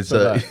 Yeah, it's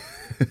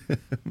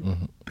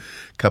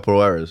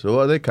capoeiras. What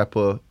are they?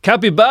 Capybara.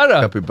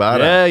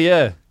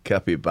 Yeah.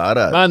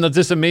 Capybara. Man, there's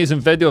this amazing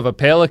video of a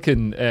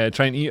pelican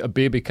trying to eat a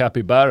baby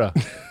capybara,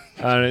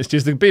 and it's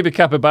just the baby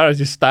capybara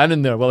just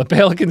standing there while the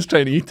pelican's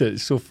trying to eat it.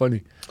 It's so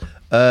funny.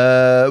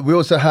 We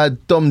also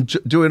had Dom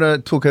Joanna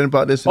talking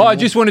about this. I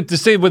just wanted to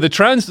say with the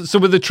trans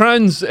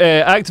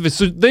activists,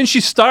 so then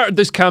she started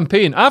this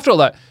campaign. After all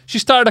that, she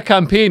started a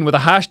campaign with a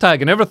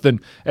hashtag and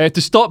everything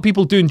to stop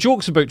people doing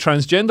jokes about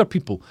transgender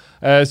people.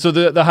 So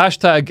the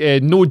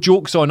hashtag no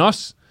jokes on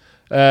us,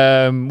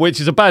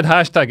 which is a bad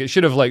hashtag. It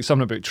should have like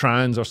something about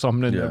trans or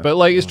something in there. But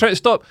like it's trying to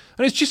stop,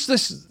 and it's just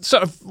this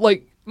sort of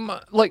like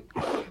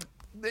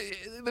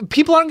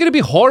people aren't going to be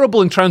horrible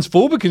and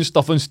transphobic and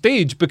stuff on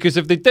stage, because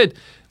if they did,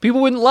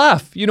 people wouldn't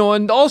laugh,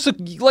 and also,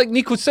 like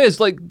Nico says,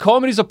 like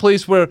comedy's a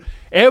place where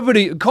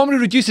comedy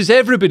reduces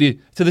everybody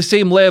to the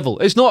same level.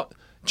 It's not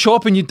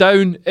chopping you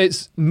down,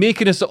 it's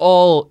making us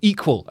all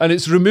equal, and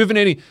it's removing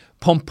any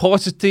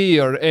pomposity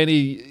or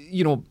any,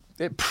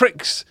 it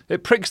pricks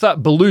that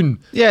balloon.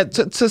 Yeah,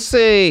 to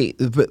say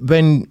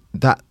when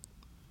that,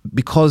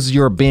 because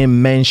you're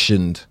being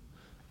mentioned,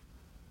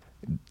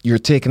 you're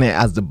taking it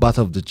as the butt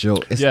of the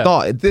joke. It's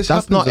not.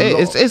 That's not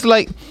it. It's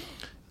like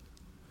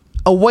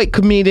a white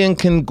comedian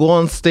can go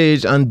on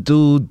stage and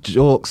do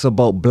jokes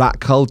about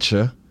black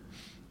culture,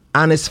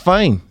 and it's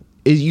fine.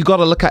 You got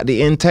to look at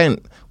the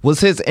intent. Was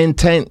his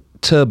intent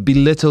to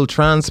belittle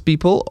trans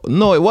people?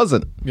 No, it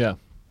wasn't. Yeah.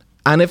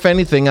 And if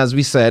anything, as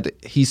we said,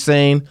 he's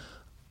saying,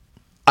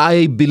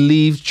 I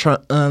believe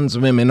trans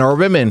women are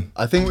women.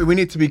 I think we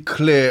need to be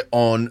clear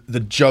on the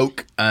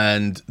joke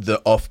and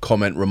the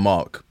off-comment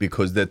remark,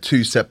 because they're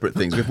two separate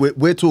things. If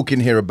we're talking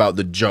here about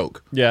the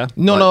joke. Yeah.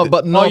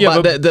 But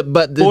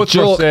the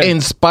joke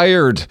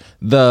inspired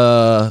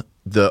the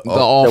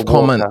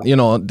off-comment,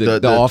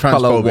 the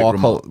off-color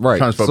walkout.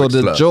 Right. So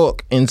the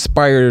joke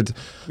inspired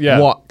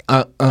what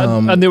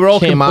and they were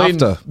all came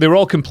after. They were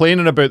all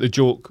complaining about the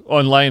joke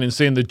online and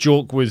saying the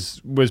joke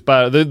was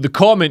bad. The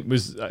comment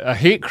was a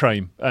hate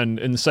crime and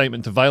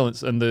incitement to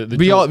violence. And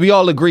we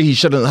all agree he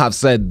shouldn't have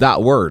said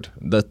that word,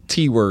 the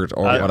T word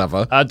or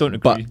whatever. I don't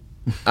agree.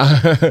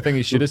 I think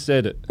he should have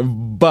said it.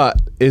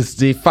 But it's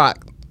the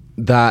fact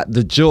that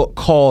the joke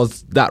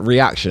caused that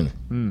reaction.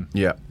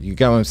 Yeah. You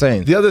get what I'm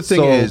saying? The other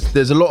thing is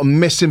there's a lot of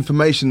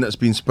misinformation that's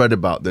been spread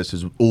about this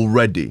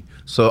already.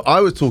 So I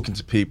was talking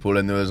to people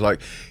and there was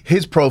like,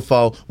 his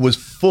profile was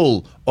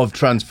full of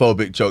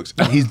transphobic jokes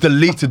and he's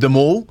deleted them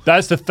all.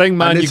 That's the thing,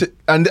 man.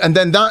 And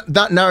then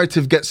that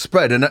narrative gets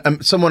spread.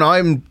 And someone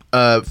I'm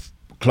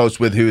close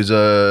with who is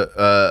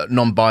a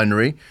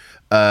non-binary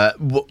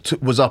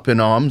was up in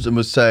arms and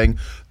was saying,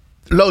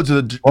 loads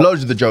of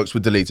the jokes were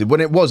deleted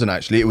when it wasn't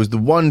actually. It was the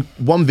one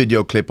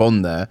video clip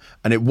on there,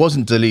 and it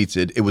wasn't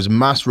deleted. It was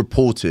mass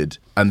reported,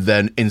 and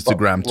then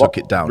Instagram took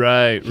it down.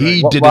 Right.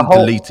 He didn't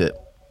delete it.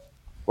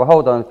 Well,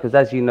 hold on, because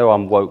as you know,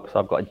 I'm woke, so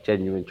I've got a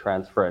genuine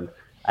trans friend,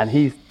 and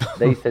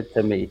they said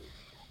to me,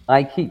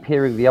 I keep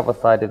hearing the other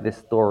side of this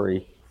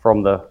story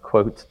from the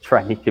quote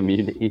tranny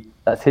community.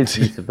 That's his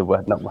use of the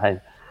word, not mine.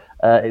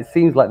 It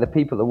seems like the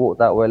people that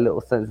walked out were a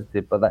little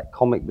sensitive, but that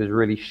comic was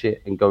really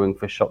shit and going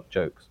for shock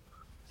jokes.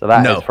 So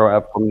that is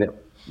from the.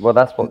 Well,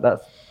 that's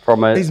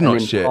from a. He's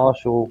not shit.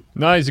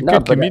 No, he's a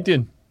good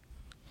comedian.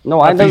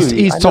 No, I know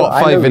he's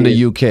top 5 in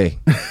the UK.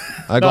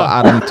 I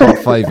got Adam top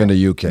 5 in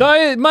the UK.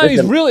 No, man,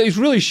 he's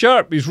really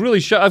sharp. He's really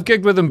sharp. I've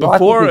gigged with him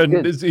before,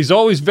 and he's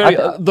always very.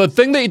 The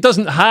thing that he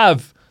doesn't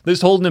have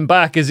that's holding him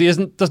back is he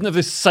doesn't have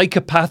this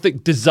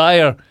psychopathic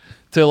desire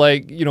to,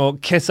 like, you know,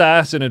 kiss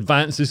ass and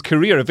advance his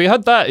career. If he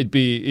had that, he'd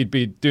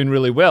be doing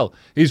really well.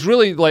 He's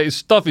really, like, his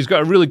stuff. He's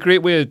got a really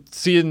great way of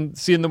seeing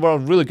the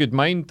world. Really good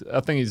mind.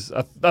 I think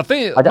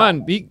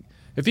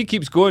if he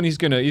keeps going, he's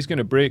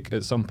gonna break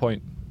at some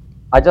point.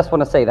 I just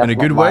want to say that's in a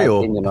not good my way,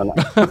 opinion on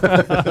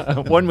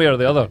it. One way or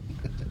the other.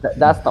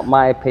 That's not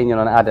my opinion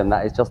on Adam.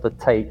 That is just a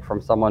take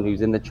from someone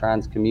who's in the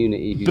trans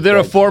community. But they're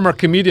a former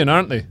comedian,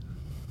 aren't they?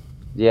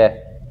 Yeah.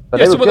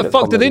 But yeah. So what the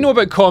fuck do they know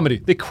about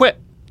comedy? They quit.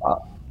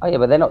 Oh yeah,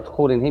 but they're not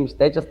calling him.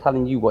 They're just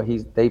telling you what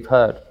they've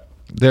heard.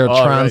 They're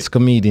a trans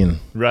comedian.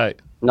 Right.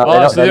 No,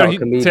 they're not telling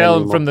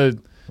from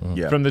anymore.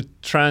 from the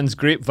trans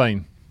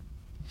grapevine.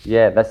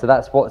 Yeah, that's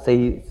what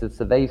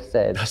they've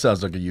said. That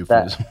sounds like a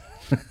euphemism.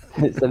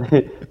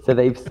 So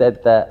they've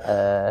said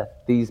that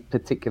these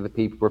particular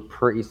people were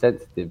pretty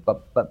sensitive,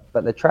 but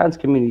the trans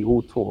community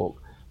all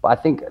talk. But I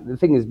think the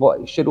thing is,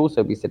 what should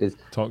also be said is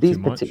these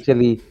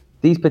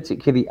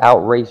particularly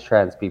outraged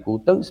trans people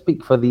don't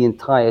speak for the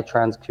entire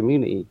trans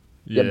community.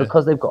 Yeah,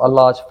 because they've got a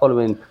large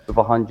following of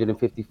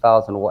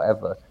 150,000 or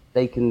whatever,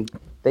 they can.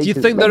 Do you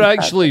think they're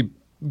actually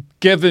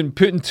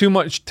putting too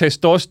much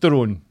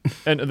testosterone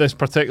into this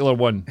particular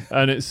one,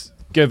 and it's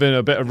giving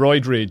a bit of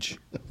roid rage,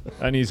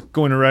 and he's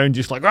going around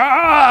just like,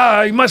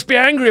 he must be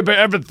angry about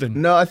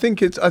everything? No,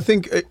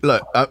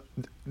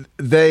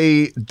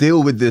 they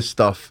deal with this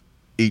stuff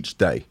each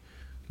day,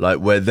 like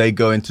where they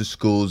go into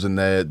schools and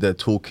they're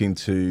talking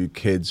to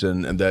kids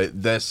and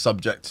they're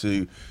subject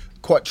to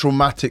quite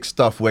traumatic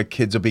stuff where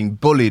kids are being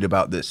bullied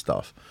about this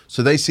stuff.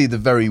 So they see the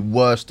very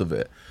worst of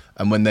it,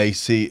 and when they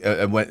see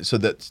so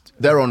that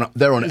they're on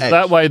edge. Is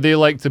that why they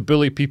like to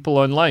bully people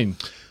online?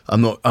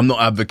 I'm not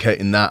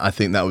advocating that. I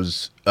think that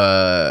was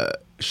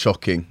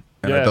shocking,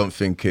 and I don't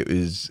think it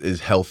is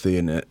healthy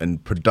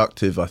and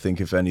productive. I think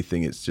if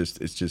anything, it's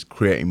just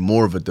creating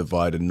more of a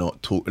divide and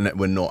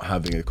we're not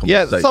having a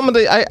conversation.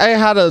 Yeah, I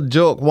had a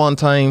joke one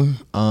time.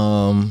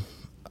 I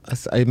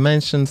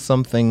mentioned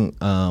something.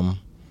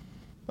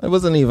 It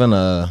wasn't even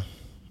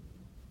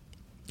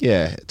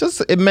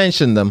it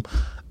mentioned them.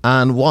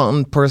 And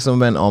one person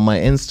went on my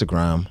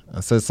Instagram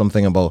and said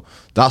something about,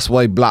 that's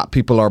why black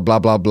people are blah,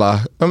 blah,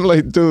 blah. I'm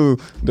like,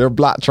 dude, they're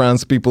black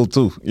trans people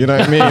too. You know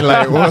what I mean?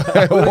 Like,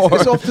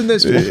 it's often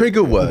this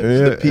trigger word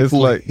that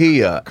people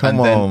hear and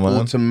then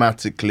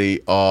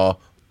automatically are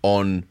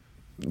on.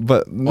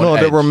 But no,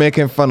 they were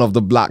making fun of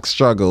the black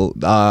struggle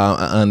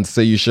and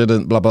say you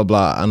shouldn't, blah, blah,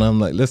 blah. And I'm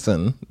like,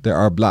 listen, there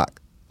are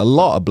a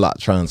lot of black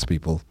trans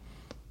people.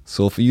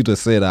 So for you to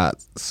say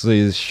that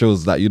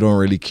shows that you don't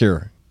really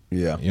care.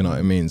 Yeah, you know what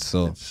I mean.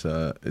 So it's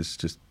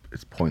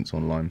points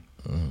online.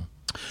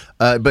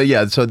 But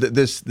yeah, so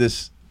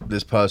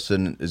this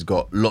person has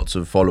got lots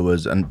of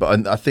followers,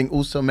 but I think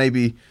also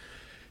maybe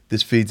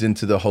this feeds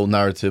into the whole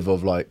narrative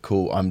of like,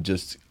 cool, I'm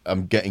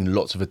getting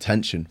lots of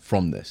attention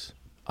from this.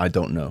 I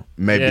don't know.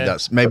 Maybe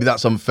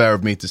that's unfair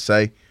of me to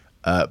say,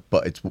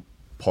 but it's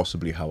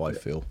possibly how I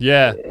feel.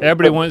 Yeah,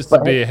 everybody wants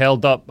to be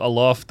held up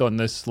aloft on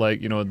this,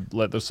 like, you know,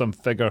 like there's some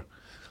figure,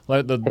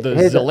 like the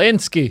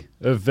Zelensky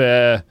of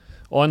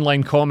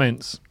online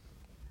comments.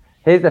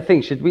 Here's the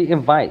thing: should we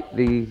invite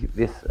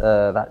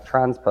that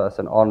trans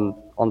person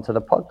onto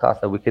the podcast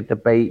so we could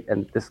debate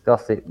and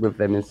discuss it with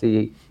them and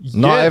see?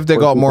 Not if they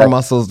got more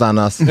muscles than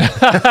us. We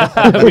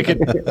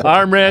could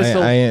arm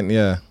wrestle. I ain't.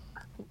 Yeah.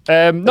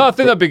 No, I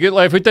think that'd be good.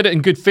 Like if we did it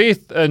in good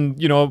faith, and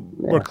you know,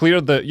 we're clear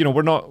that, you know,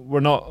 we're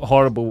not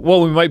horrible.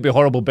 Well, we might be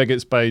horrible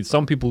bigots by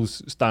some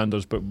people's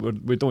standards, but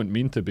we don't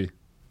mean to be.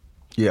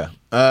 Yeah,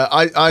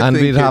 I and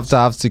think we'd have to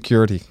have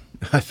security.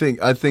 I think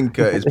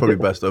it's probably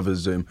best over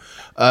Zoom.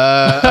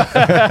 I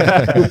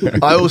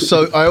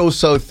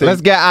also think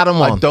let's get Adam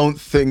on. I don't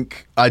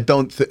think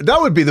that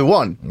would be the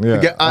one.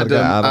 Yeah, get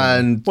Adam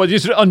and well,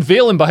 just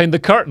unveil him behind the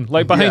curtain,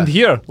 like behind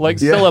here, like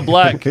Cilla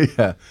Black.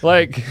 Yeah,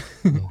 like.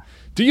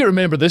 Do you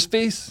remember this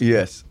face?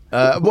 Yes.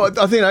 Well,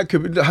 I think that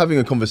could be having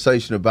a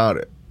conversation about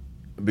it,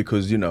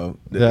 because, you know,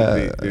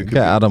 it could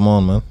get Adam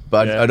on, man.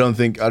 But I don't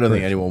think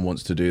anyone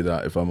wants to do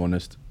that, if I'm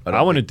honest.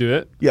 I want to do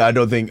it. Yeah, I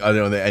don't think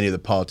any of the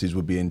parties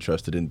would be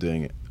interested in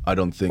doing it. I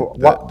don't think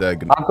that they're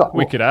going to.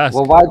 We could ask.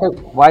 Well,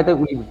 why don't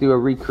we do a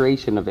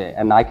recreation of it,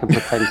 and I can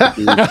pretend to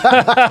be. You're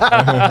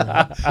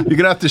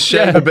gonna have to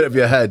shave a bit of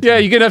your head. Yeah,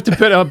 you're gonna have to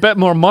put a bit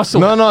more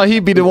muscle. No,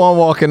 he'd be the one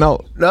walking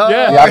out. No,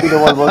 I'd be the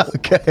one walking.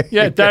 Okay.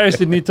 Yeah, Darius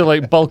would need to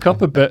like bulk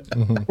up a bit.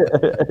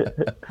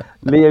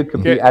 Leo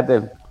could be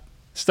Adam.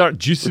 Start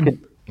juicing.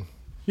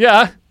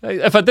 Yeah,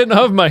 if I didn't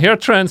have my hair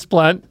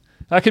transplant,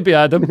 I could be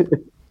Adam.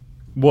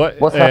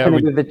 What's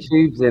happening with the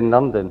tubes in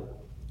London?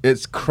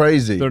 It's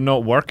crazy. They're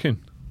not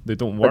working. They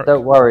don't But work.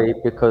 don't worry,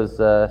 because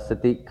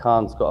Sadiq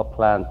Khan's got a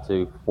plan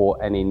to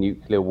thwart any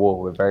nuclear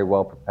war. We're very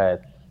well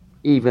prepared,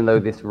 even though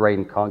this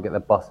rain can't get the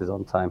buses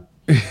on time.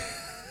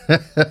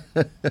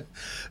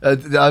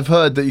 I've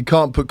heard that you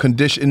can't put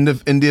condition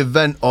in the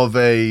event of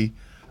a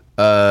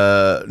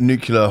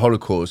nuclear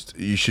holocaust.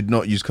 You should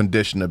not use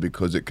conditioner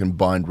because it can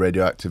bind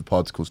radioactive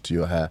particles to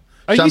your hair.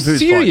 Are you Shampoo's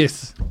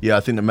serious? fine. Yeah,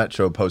 I think the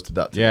Metro posted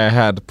that. Yeah, I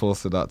had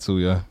posted that too.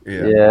 Yeah.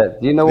 Yeah.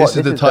 Do you know what? This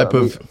is the type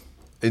of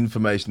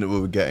information that we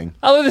were getting.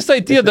 I like this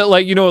idea that,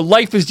 like, you know,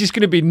 life is just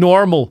going to be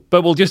normal,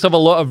 but we'll just have a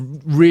lot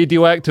of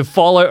radioactive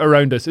fallout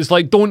around us. It's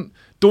like, don't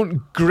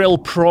grill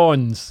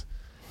prawns,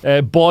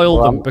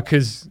 boil them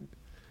because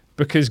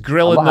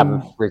grilling I'm them,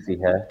 having frizzy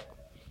hair.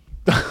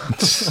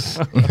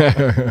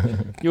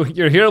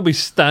 your hair will be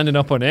standing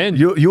up on end.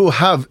 You'll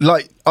have,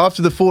 like,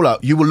 after the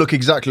fallout, you will look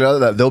exactly like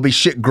that. There'll be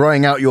shit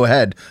growing out your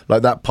head,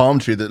 like that palm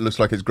tree that looks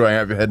like it's growing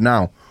out of your head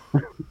now.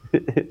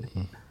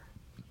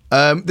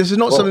 This is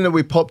not something that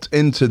we popped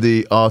into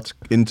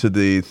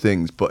the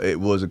things, but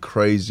it was a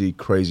crazy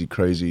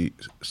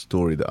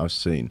story that I've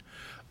seen.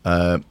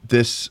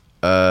 This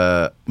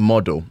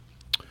model,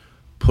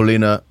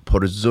 Paulina.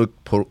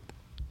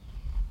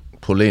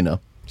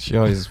 She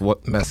always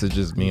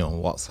messages me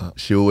on WhatsApp.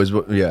 She always,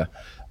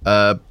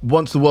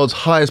 once the world's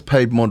highest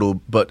paid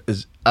model, but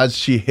as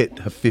she hit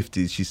her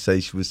 50s, she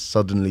says she was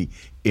suddenly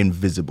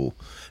invisible.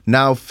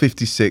 Now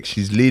 56,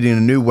 she's leading a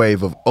new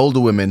wave of older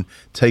women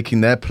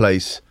taking their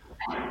place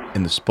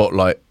in the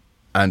spotlight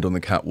and on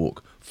the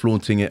catwalk,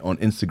 flaunting it on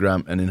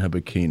Instagram and in her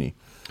bikini.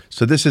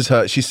 So this is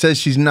her. She says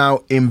she's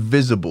now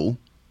invisible,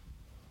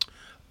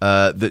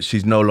 that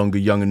she's no longer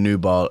young and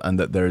nubile, and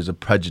that there is a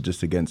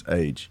prejudice against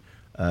age,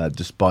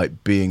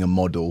 despite being a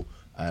model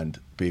and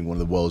being one of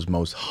the world's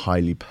most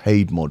highly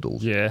paid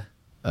models. Yeah.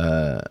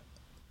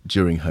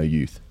 During her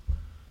youth.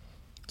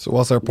 So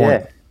what's her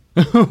point?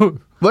 Yeah.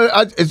 Well,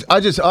 I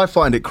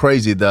find it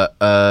crazy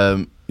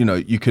that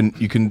you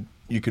can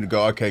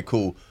go, okay,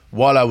 cool.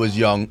 While I was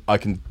young, I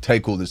can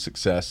take all this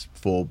success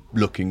for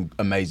looking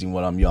amazing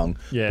while I'm young.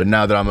 Yeah. But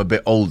now that I'm a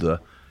bit older,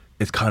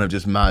 it's kind of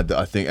just mad that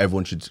I think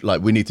everyone should,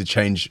 like, we need to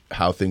change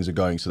how things are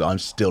going so that I'm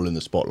still in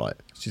the spotlight.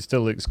 She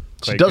still looks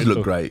She quite does good, look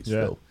though. great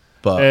Yeah. still.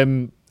 But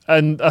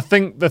And I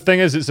think the thing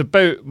is, it's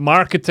about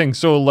marketing.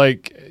 So,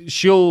 like,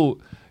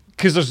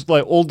 because there's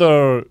like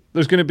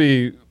there's going to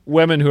be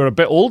women who are a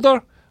bit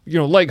older, you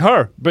know, like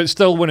her, but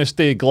still want to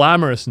stay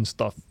glamorous and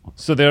stuff.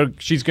 So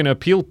she's going to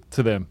appeal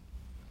to them.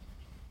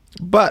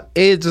 But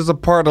age is a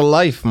part of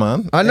life,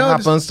 man. I know, It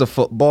happens to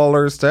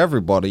footballers, to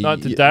everybody.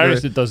 Not to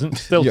Darius, it doesn't.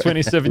 Still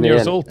 27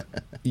 years old.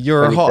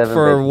 You're hot 27,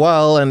 for a baby.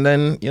 while, and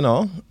then,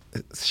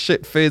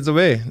 shit fades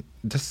away.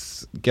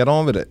 Just get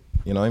on with it.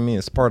 You know what I mean?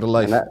 It's part of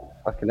life.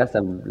 And that's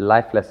a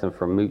life lesson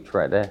from Mooch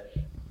right there.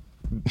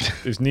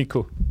 There's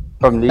Nico.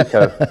 From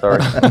Nico,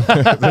 sorry.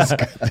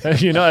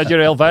 You know, at your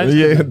Elvans?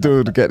 Yeah,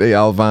 dude, get the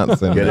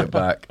Alvance in. get it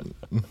back.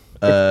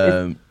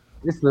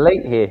 It's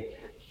late here.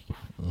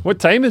 What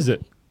time is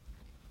it?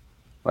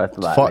 Well, it's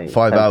about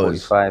 5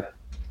 hours. 10:45.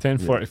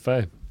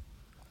 10:45.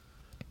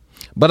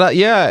 But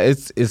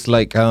it's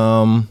like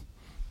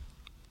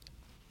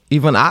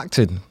even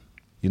acting.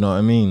 You know what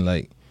I mean?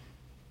 Like,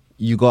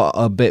 you got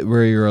a bit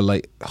where you're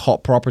like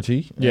hot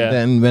property. Yeah. And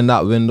then when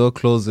that window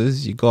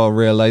closes, you gotta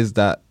realize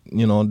that,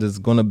 there's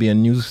gonna be a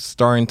new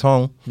star in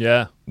town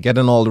Yeah.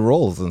 getting all the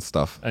roles and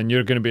stuff. And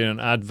you're going to be in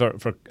an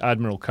advert for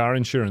Admiral Car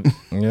Insurance.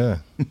 Yeah.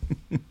 Not,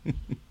 And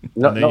then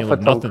not you'll for have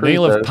Tom nothing. Then Cruise,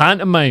 you'll have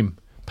though.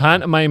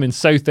 pantomime in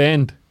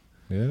Southend.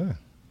 Yeah.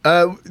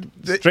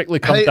 Strictly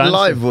Come Hate Dancing.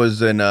 Live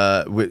was in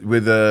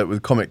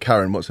with comic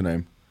Karen. What's her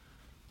name?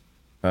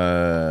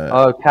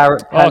 Karen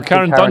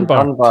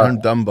Dunbar. Karen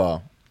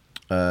Dunbar.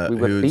 We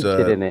were who's,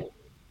 featured in it.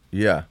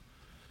 Yeah.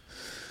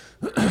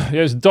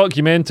 Yeah, it's a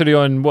documentary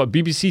on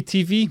BBC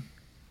TV,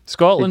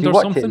 Scotland Did you or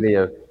watch something. it,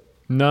 Leo?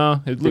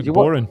 No, it looked you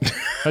wa- boring.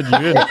 How'd you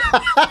do it?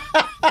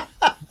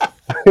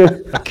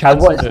 I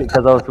watched it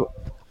because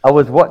I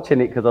was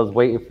watching it because I was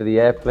waiting for the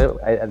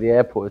airport at the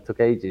airport. It took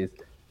ages.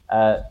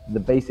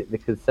 The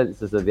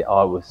consensus of it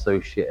was so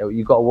shit.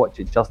 You got to watch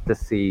it just to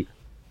see.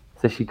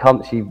 So she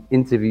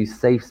interviews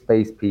safe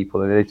space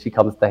people, and then she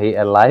comes to Hate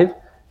Her Live.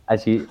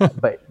 And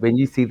but when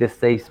you see the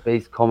safe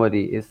space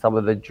comedy, it's some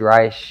of the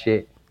driest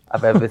shit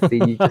I've ever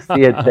seen. You just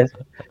see her.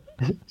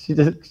 She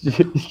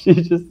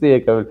just see her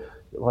going,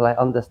 well, I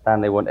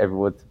understand they want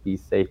everyone to be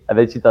safe. And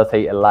then she does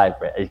Hate Her Live,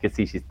 right? And you can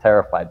see she's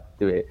terrified to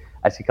do it.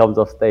 As she comes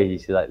off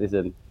stage, she's like,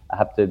 listen, I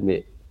have to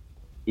admit,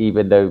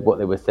 even though what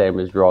they were saying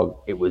was wrong,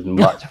 it was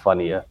much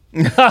funnier.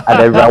 And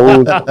then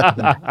Raoul's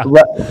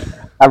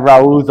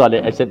on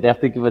it. I said they have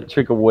to give a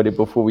trigger warning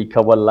before we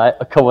come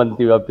on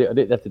do a bit on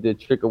it. They have to do a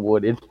trigger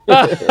warning.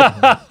 What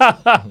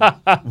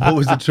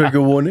was the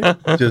trigger warning?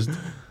 Just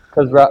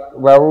Because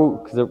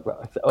Raoul,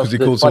 because he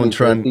called someone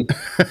Trent.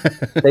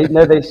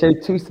 They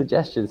showed two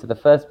suggestions. So the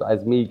first part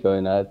is me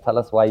going, tell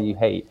us why you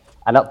hate.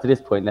 And up to this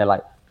point, they're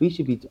like, we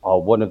should be. Oh,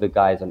 one of the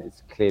guys on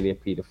it's clearly a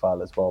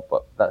paedophile as well,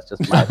 but that's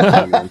just my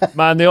opinion.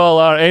 Man, they all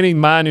are. Any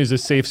man who's a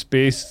safe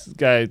space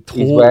guy,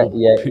 He's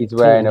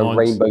wearing a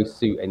rainbow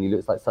suit and he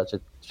looks like such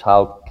a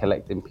child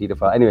collecting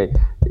paedophile. Anyway,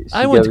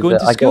 I want to go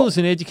into schools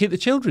and educate the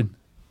children.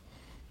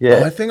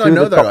 Yeah, I think I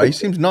know that guy. He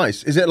seems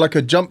nice. Is it like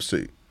a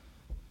jumpsuit?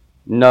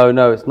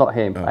 No, it's not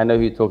him. I know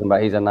who you're talking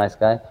about. He's a nice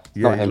guy. It's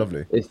Yeah, not he's him.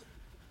 lovely. It's,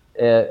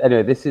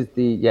 anyway, this is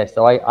the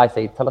So I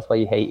say, tell us why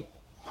you hate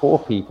poor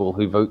people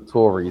who vote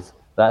Tories.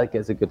 That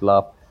gets a good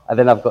laugh. And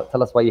then I've got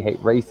tell us why you hate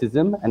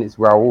racism, and it's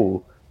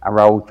Raoul. And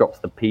Raoul drops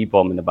the P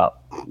bomb in about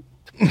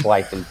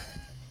twice in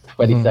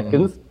 20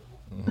 seconds.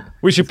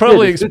 We should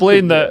probably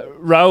explain that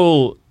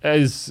Raoul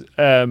is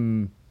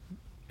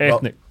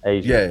ethnic,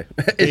 Asian. Yeah.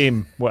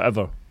 AIM,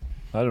 whatever.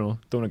 I don't know.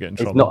 Don't want to get in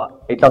It's trouble.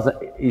 not. It doesn't.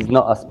 He's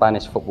not a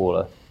Spanish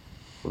footballer.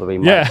 Although he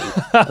might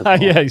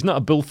be. Yeah, he's not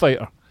a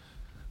bullfighter.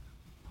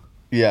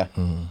 Yeah.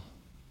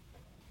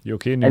 You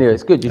okay, Nick? Anyway,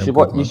 it's good. You should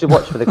watch. You should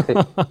watch for the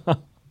clip.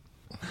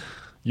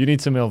 You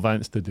need some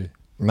Alvance to do.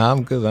 Nah,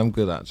 I'm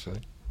good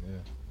actually.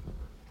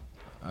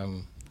 Yeah.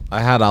 I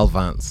had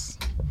Alvance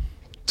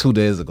 2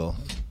 days ago.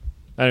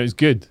 And it was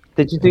good.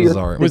 Did you do?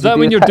 Sorry. Did Was you that do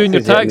when your you're doing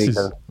your yet, taxes?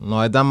 Nico? No,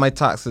 I done my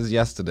taxes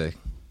yesterday.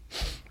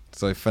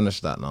 So I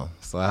finished that now.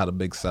 So I had a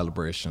big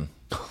celebration.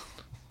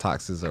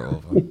 Taxes are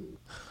over.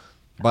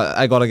 But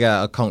I gotta get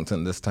an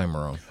accountant this time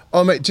around.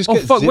 Oh, mate, just Oh,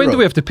 get fuck. zero. When do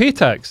we have to pay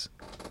tax?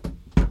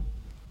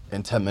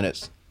 In 10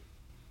 minutes.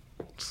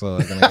 So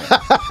I'm gonna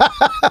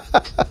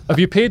Have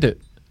you paid it?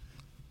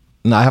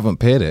 No, I haven't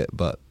paid it,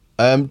 but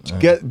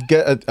Get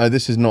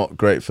this is not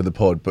great for the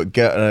pod, but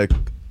get a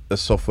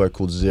software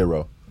called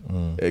Zero.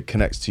 It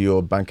connects to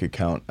your bank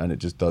account and it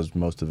just does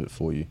most of it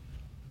for you.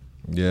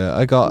 yeah,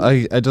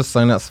 I just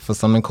signed up for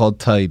something called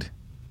Tide.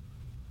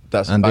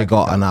 That's a And they bank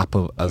got account. an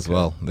app as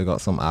well. They got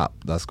some app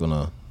that's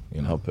gonna,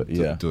 Help it, to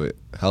yeah. do it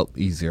help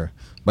easier.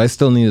 But I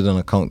still needed an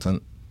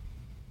accountant.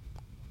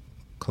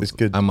 'Cause It's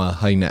good. I'm a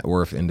high net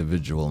worth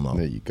individual now.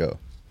 There you go.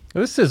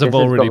 This says I've This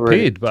has already got really-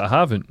 paid, but I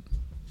haven't.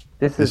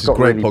 This has is got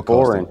great really podcasting.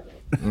 boring.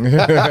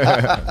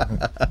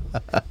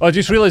 I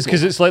just realised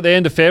because it's like the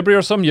end of February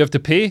or something, you have to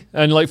pay.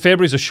 And like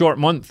February's a short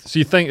month. So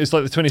you think it's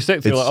like the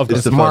 26th. You're It's- like, I've got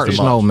it's the It's first March of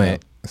now, March,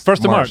 mate. It's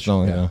 1st of March.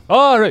 now, yeah.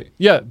 Oh, right.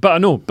 Yeah, but I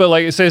know. But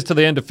like it says to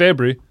the end of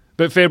February,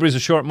 but February's a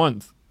short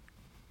month.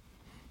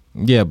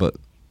 Yeah, but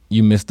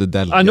you missed the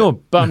deadline. I know,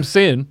 but I'm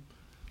saying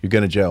You're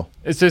going to jail.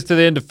 it says to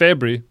the end of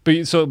February,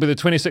 but so it'll be the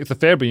 26th of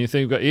February. And you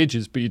think you've got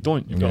ages, but you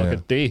don't. You've got like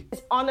a day.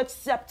 It's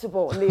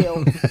unacceptable,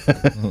 Leo.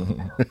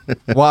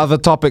 What other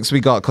topics we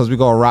got? Because we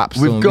got a wrap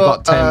soon. We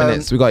got 10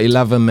 minutes. We got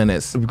 11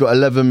 minutes. We've got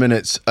 11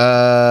 minutes.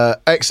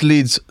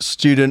 Ex-Leeds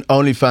student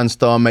OnlyFans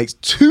star makes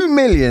 2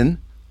 million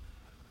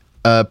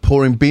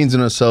pouring beans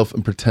on herself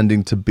and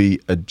pretending to be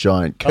a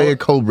giant. Kaya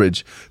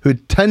Colbridge, who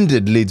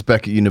attended Leeds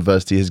Beckett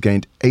University, has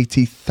gained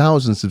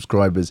 80,000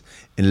 subscribers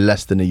in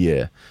less than a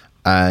year.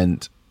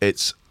 And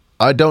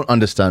I don't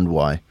understand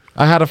why.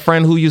 I had a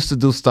friend who used to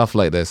do stuff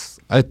like this.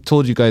 I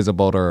told you guys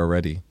about her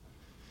already.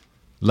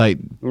 Like,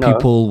 No.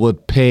 people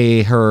would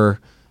pay her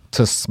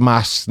to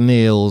smash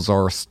snails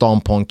or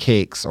stomp on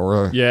cakes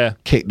or Yeah.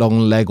 kick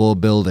down Lego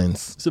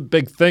buildings. It's a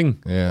big thing.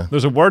 Yeah.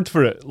 There's a word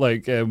for it,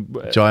 like being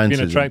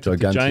Giantism, attracted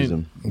to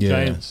gigantism. Yeah.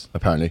 giants.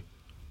 Apparently.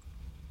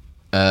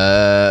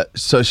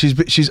 So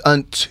she's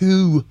earned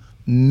 £2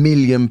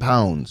 million.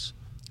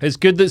 It's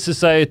good that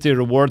society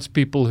rewards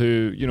people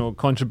who,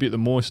 contribute the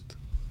most.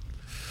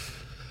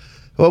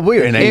 Well,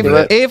 we're in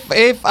England.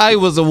 If I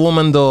was a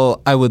woman,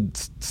 though, I would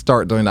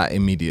start doing that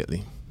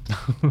immediately.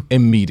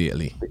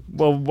 Immediately.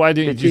 Well, why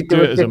didn't Did you you just do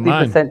do it a as a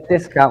man? 50%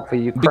 discount for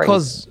Ukraine?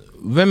 Because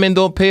women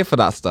don't pay for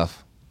that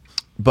stuff.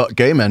 But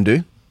gay men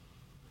do.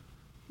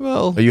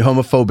 Well, Are you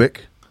homophobic?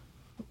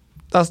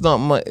 that's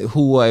not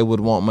who I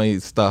would want my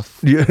stuff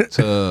Yeah.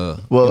 to. Well,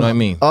 you know what I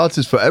mean? art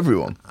is for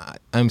everyone.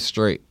 I'm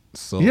straight,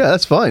 so Yeah,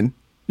 that's fine.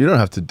 You don't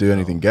have to do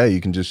anything gay. You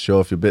can just show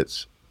off your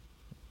bits.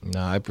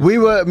 Nah,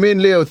 Me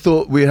and Leo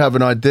thought we'd have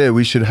an idea.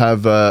 We should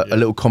have a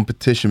little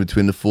competition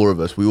between the four of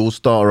us. We all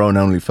start our own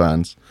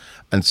OnlyFans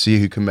and see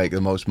who can make the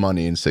most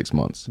money in 6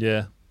 months.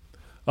 Yeah.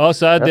 I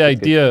also had the That's a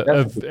good- idea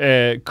that's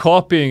of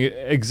copying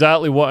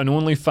exactly what an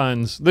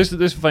OnlyFans. This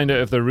will find out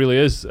if there really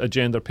is a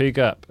gender pay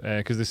gap,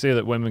 because they say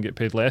that women get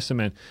paid less than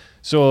men.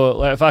 So,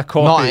 like, if I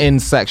copy, not in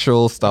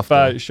sexual stuff. If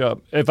I, though. shut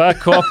up. If I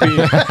copy,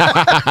 if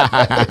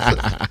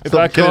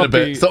I Kidding a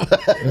bit.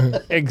 copy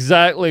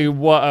exactly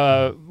what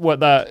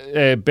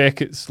that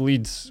Beckett's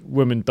Leeds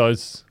woman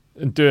does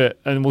and do it,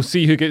 and we'll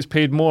see who gets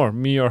paid more,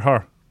 me or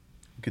her.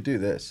 We could do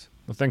this.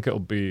 I think it'll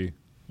be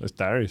it's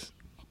Darius.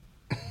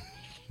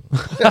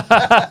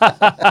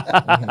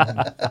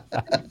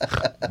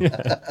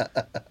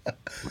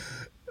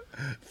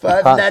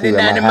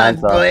 $5.99 a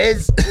month,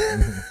 boys.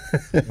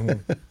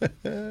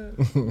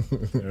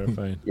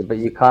 Terrifying. Yeah, but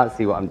you can't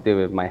see what I'm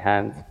doing with my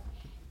hands.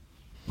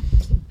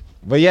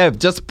 But yeah,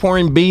 just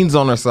pouring beans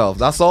on herself.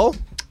 That's all.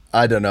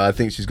 I don't know. I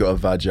think she's got a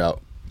vag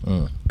out.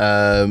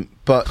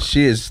 But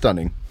she is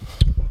stunning.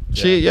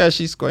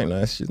 She's quite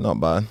nice. She's not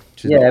bad.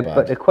 She's Yeah, not bad.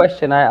 but the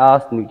question I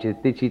asked Nooch is,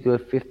 did she do a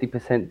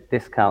 50%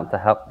 discount to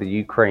help the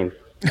Ukraine?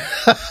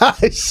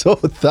 I saw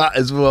that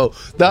as well.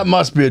 That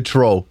must be a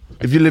troll.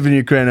 If you live in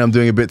Ukraine, I'm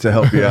doing a bit to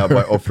help you out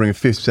by offering a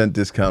 50%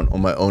 discount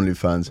on my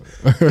OnlyFans.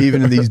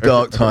 Even in these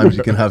dark times,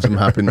 you can have some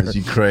happiness,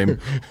 Ukraine.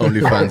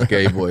 OnlyFans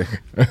gay boy.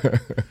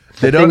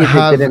 They don't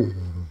have...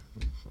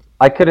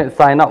 I couldn't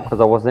sign up because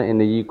I wasn't in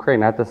the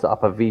Ukraine. I had to set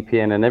up a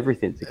VPN and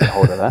everything to get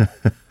hold of that.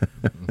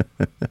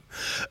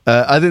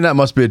 I think that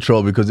must be a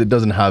troll because it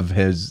doesn't have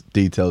his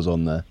details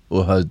on there.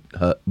 Or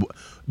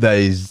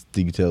his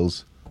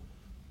details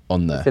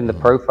on there. It's in the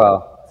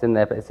profile.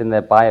 It's in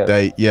their bio.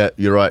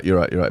 You're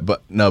right.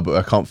 But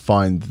I can't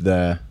find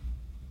their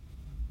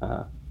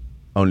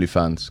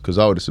OnlyFans because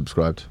I would have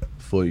subscribed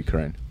for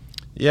Ukraine.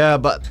 Yeah,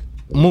 but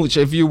Mooch,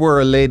 if you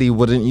were a lady,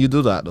 wouldn't you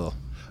do that though?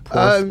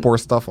 Pour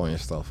stuff on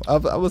yourself. I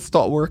would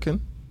start working.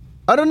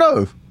 I don't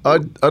know.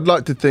 I'd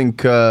like to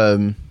think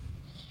I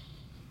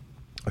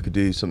could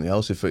do something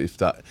else if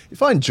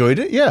I enjoyed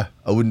it. Yeah,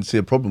 I wouldn't see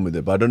a problem with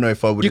it. But I don't know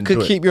if I would. You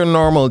could keep your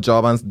normal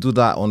job and do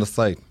that on the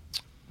side.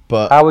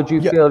 But how would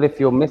you feel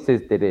if your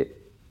missus did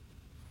it?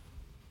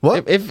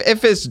 What?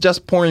 If it's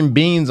just pouring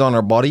beans on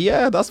her body,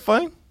 yeah, that's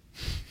fine.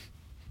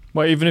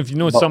 Well, even if you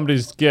know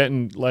somebody's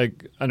getting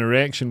like an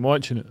erection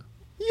watching it.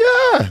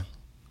 Yeah.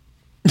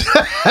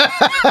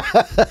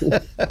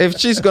 If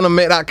she's gonna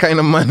make that kind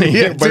of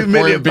money by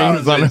pouring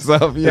beans on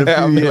herself, I'll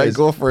be like,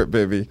 go for it,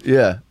 baby.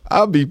 Yeah.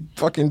 I'll be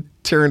fucking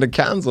tearing the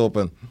cans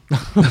open.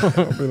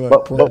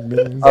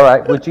 All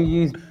right. Would you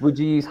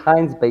use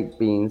Heinz baked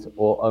beans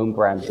or own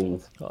brand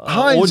beans?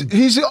 Heinz,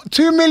 he's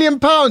 £2 million.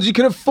 You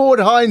can afford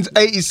Heinz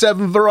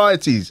 87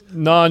 varieties.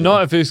 No,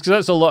 not if it's because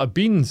that's a lot of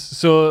beans.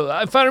 So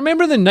if I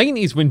remember the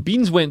 90s when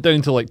beans went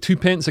down to like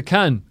 2p a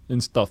can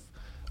and stuff.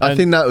 I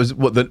think that was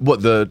what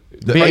the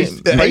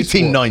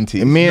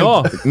 1890s.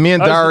 Me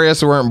and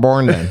Darius weren't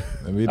born then.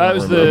 That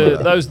was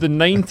the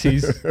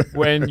 90s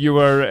when you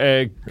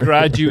were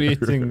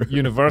graduating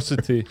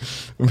university.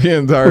 Me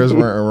and Darius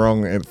weren't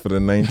wrong for the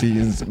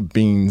 90s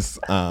beans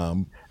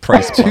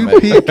price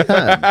plummet. 2p a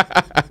can.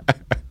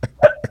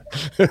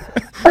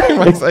 You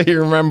must say you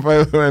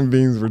remember when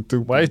beans were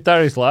 2p. Why is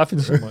Darius laughing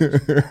so much?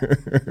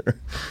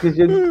 Because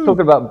you're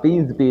talking about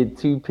beans being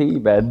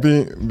 2p, man.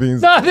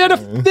 Beans. Nah, they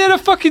had a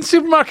fucking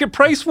supermarket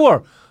price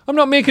war. I'm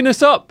not making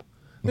this up.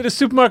 They had a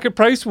supermarket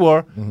price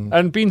war,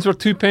 and beans were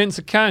 2p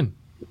a can.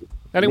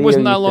 And it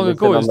wasn't that long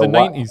ago. It was the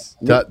 90s.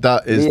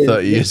 That is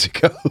 30 years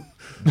ago.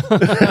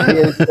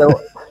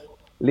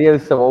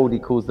 Leo's so old he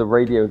calls the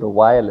radio the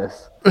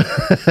wireless.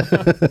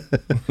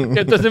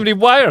 It doesn't have any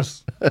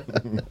wires.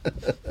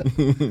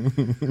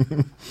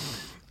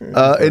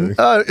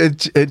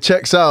 It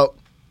checks out.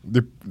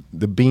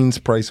 The beans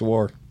price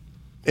war.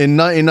 In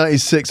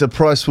 1996, a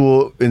price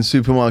war in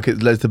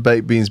supermarkets led to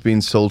baked beans being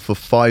sold for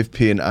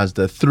 5p in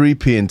Asda,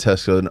 3p in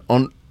Tesco,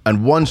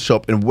 and one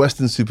shop in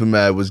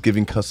Weston-super-Mare was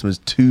giving customers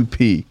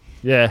 2p.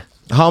 Yeah.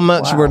 How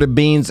much were the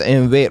beans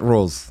in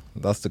Waitrose?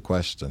 That's the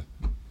question.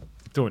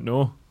 Don't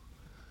know.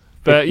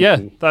 But yeah,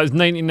 that was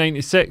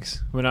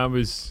 1996 when I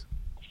was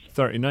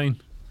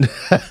 39.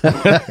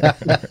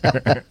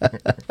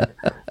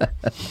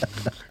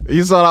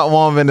 You saw that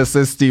one when it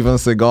says Steven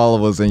Seagal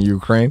was in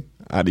Ukraine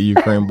at the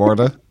Ukraine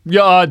border?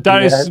 Yeah,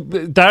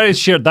 Darius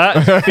shared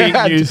that fake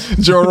news.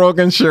 Joe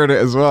Rogan shared it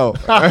as well.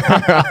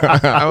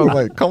 I was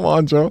like, come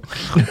on, Joe.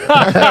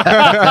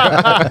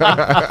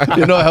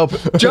 You're not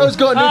helping. Joe's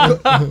got a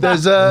new,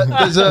 there's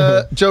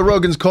a Joe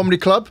Rogan's comedy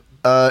club.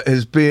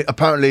 Has been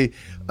apparently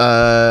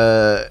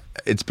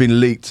it's been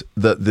leaked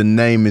that the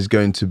name is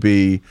going to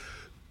be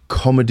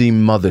Comedy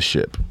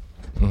Mothership,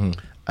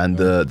 and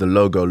the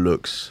logo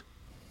looks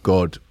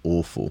god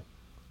awful.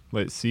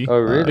 Let's see. Oh,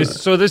 really?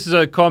 So this is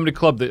a comedy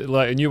club that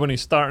like a new one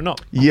is starting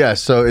up. Yeah,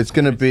 so it's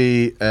going to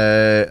be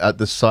at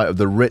the site of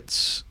the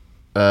Ritz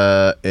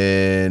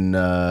in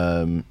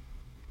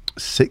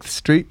 6th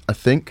Street, I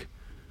think.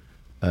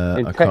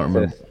 I can't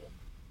remember.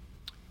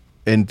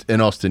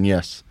 In Austin,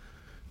 yes.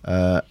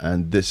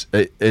 And this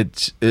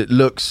it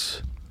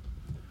looks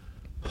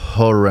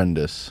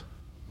horrendous.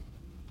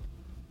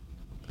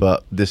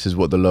 But this is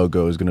what the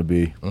logo is going to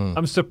be.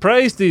 I'm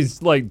surprised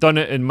he's like done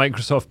it in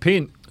Microsoft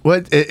Paint.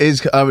 Well, it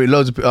is. I mean,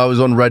 loads of. I was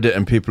on Reddit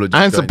and people are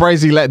just. I'm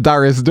surprised he let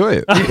Darius do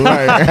it.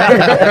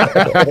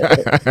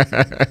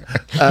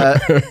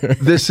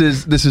 This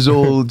is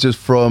all just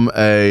from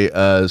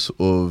a sort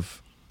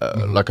of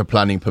like a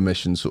planning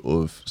permission sort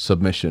of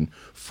submission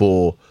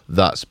for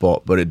that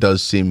spot, but it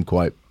does seem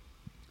quite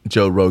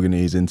Joe Rogan.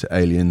 He's into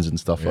aliens and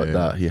stuff like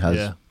that. He has.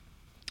 Yeah.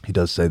 He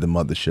does say the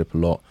mothership a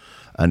lot,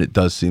 and it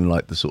does seem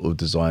like the sort of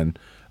design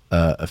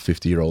a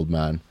 50-year-old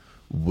man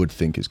would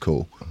think is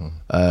cool.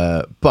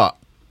 But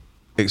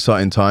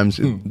exciting times,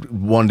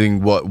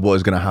 wondering what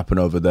is going to happen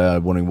over there,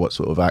 wondering what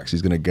sort of acts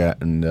he's going to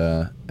get, and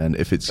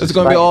if it's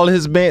going to be all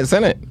his mates,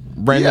 isn't it?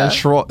 Brendan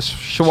Schwab.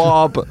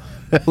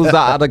 Who's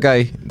that other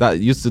guy that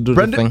used to do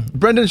the thing?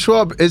 Brendan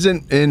Schwab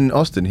isn't in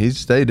Austin. He's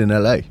stayed in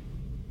LA.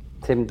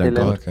 Tim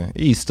Dillon. Okay.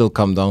 He still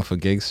come down for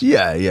gigs.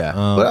 Yeah.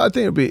 But I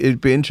think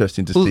it'd be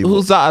interesting to see.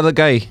 Who's that other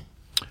guy?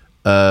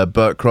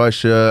 Bert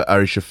Kreischer,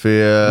 Ari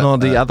Shafir. No,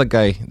 the other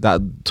guy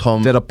that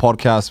Tom did a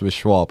podcast with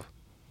Schwab.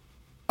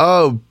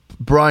 Oh,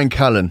 Brian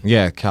Callen.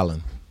 Yeah,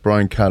 Callen.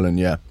 Brian Callen,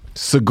 yeah.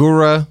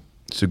 Segura.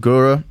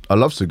 I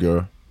love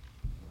Segura.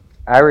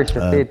 Irish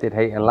Shafir did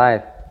Hate and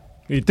Live.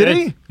 He Did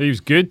he? He was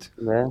good.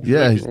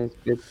 Yeah, he's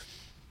good.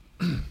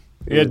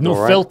 He had no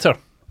Alright. filter.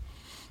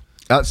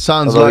 That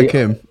sounds Although like he-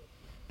 him.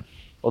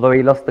 Although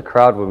he lost the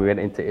crowd when we went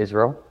into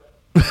Israel.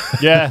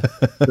 Yeah.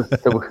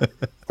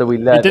 So we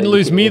learned. didn't that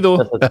lose me, it's though.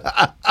 just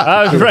a-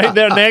 I was right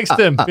there next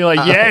to him. Be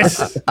like,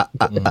 yes.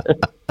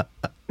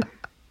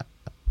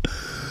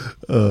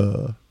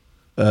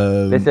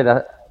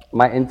 Listen,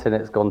 my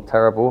internet's gone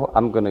terrible.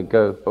 I'm going to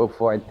go. But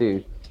before I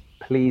do,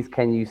 please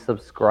can you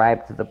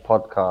subscribe to the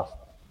podcast?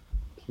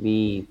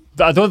 Please.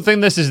 I don't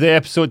think this is the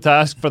episode to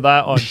ask for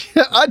that on.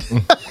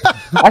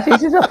 Actually,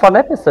 this is a fun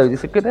episode.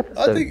 It's a good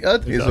episode. I think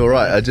it's all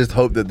right. I just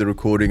hope that the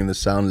recording and the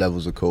sound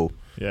levels are cool.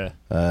 Yeah.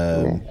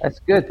 It's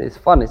good. It's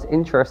fun. It's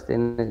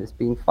interesting. And it's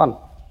been fun.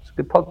 It's a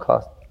good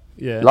podcast.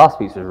 Yeah. Last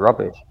week's was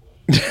rubbish.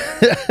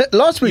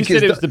 Last week You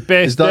said it was the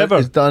best ever.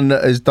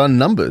 It's done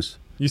numbers.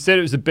 You said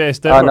it was the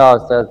best ever. Oh,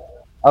 no.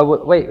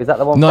 So, wait. Is that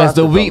the one? No, it's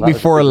the Francis on? week That was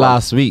before the good one.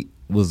 last week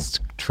was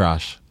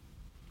trash.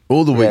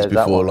 All the weeks is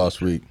that before one.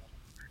 last week.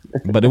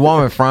 But the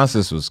one with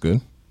Francis was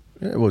good.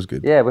 Yeah, it was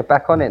good. Yeah, we're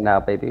back on it now,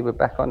 baby. We're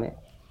back on it.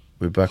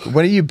 We're back.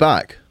 When are you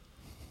back?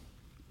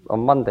 On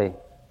Monday.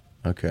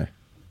 Okay.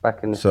 Back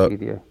in the So-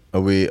 studio. Are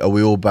we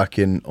all back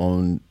in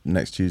on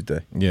next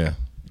Tuesday? Yeah.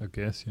 I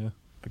guess, yeah.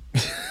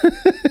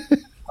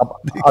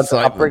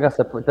 I'll bring us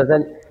a.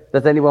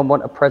 Does anyone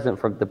want a present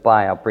from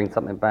Dubai? I'll bring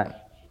something back.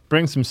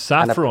 Bring some And,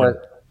 saffron.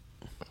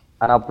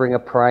 and I'll bring a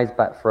prize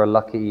back for a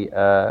lucky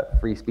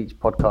free speech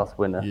podcast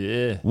winner.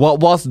 Yeah.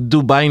 What's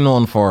Dubai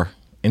known for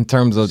in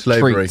terms of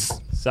Slavery. treats?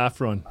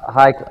 Saffron.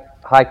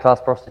 High class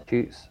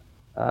prostitutes.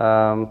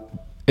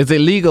 Is it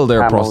legal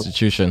there, Camels.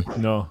 prostitution?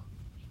 No.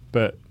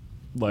 But,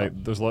 like,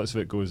 there's lots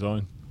of it goes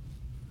on.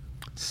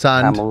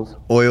 Sand, Camels.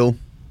 oil.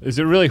 Is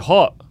it really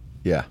hot?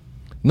 Yeah.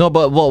 No,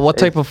 but what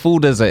type of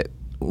food is it?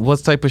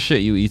 What type of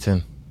shit you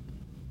eating?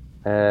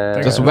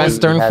 Just we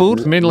Western had- food?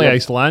 It's mainly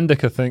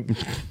Icelandic, I think.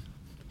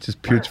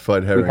 Just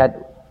putrefied We herring.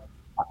 had.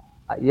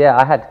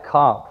 I had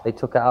carp. They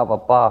took it out of a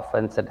bath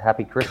and said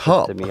 "Happy Christmas"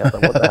 Carp? to me. I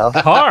thought, what the hell?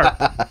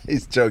 Carp.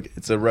 He's joking.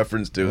 It's a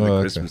reference to the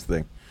okay. Christmas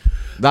thing.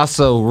 That's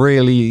a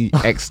really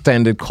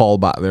extended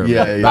callback there.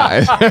 Yeah, yeah. That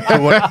is-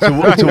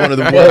 to one of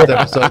the worst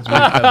episodes we've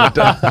ever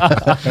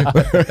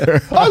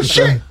done. Oh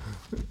shit!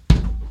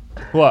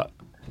 What?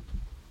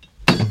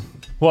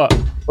 What?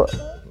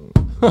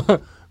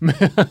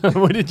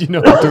 What did you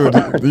know?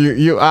 Dude,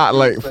 you act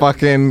like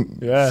fucking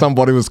Yeah.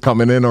 somebody was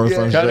coming in or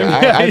some shit.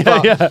 I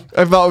Yeah.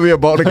 thought we were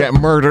about to get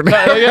murdered.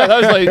 Yeah,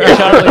 that was like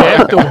Charlie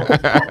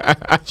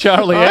Hebdo.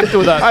 Charlie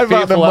Hebdo, that I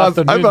thought, fateful I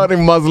afternoon. thought the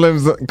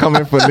Muslims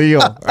coming for Leo.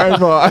 I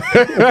thought.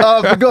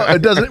 Oh, I forgot.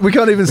 It doesn't. We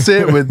can't even see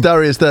it with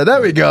Darius there.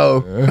 There we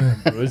go.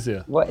 Was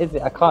there? What is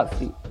it? I can't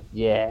see.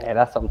 Yeah,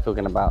 that's what I'm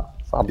talking about.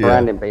 It's our Yeah.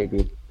 branding,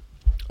 baby.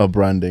 Oh,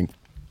 branding.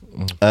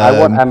 I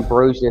want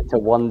Ambrosia to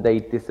one day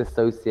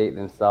disassociate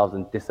themselves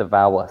and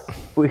disavow us.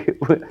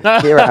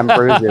 Here at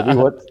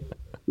Ambrosia,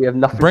 we have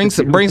nothing. Bring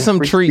to do bring with some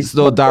free treats speech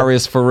though, podcast.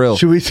 Darius, for real.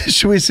 Should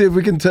we see if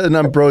we can turn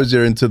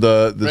Ambrosia into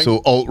the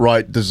sort of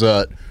alt-right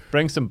dessert?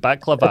 Bring some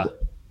baklava.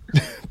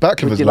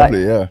 Baklava's you like-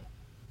 lovely, yeah.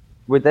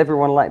 Would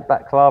everyone like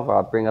baklava?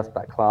 I'll bring us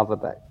baklava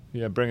back.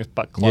 Yeah, bring us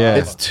baklava. Yeah.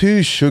 It's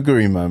too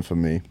sugary, man, for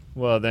me.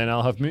 Well, then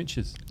I'll have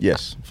mooches.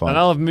 Yes, fine. And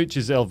I'll have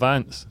mooches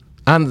Elvance.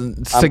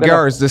 And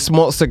cigars. They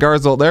smoke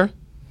cigars out there.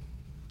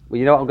 Well,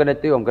 you know what I'm gonna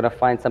do? I'm gonna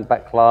find some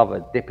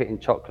baklava, dip it in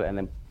chocolate, and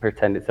then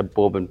pretend it's a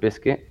bourbon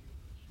biscuit.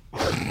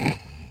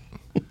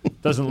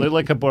 Doesn't look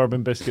like a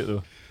bourbon biscuit,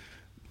 though.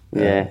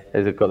 Yeah,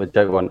 they've got the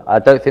joke one. I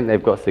don't think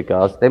they've got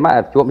cigars. They might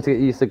have. Do you want me to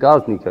get you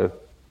cigars, Nico?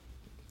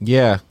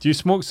 Yeah. Do you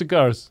smoke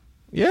cigars?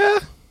 Yeah.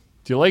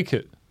 Do you like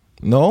it?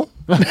 No.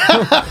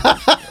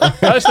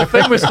 That's the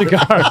thing with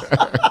cigars.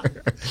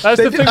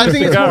 That's the thing I with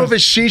think it's more of a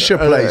cigars. shisha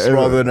place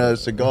rather than a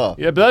cigar.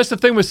 Yeah, but that's the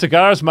thing with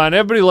cigars, man.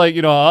 Everybody like,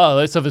 oh,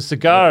 let's have a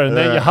cigar, and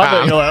then you have it,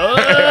 and you're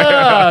like,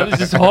 ah,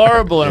 this is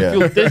horrible, and I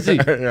feel dizzy.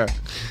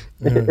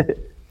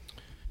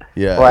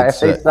 Yeah. Right, if it's,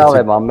 they it's sell a-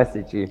 them, I'll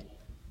message you.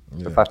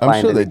 If I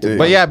find sure they anything. do.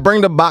 But yeah,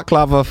 bring the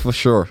baklava for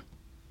sure.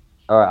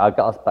 All right, I'll get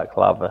us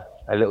baklava,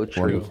 a little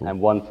treat, Wonderful. and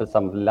one for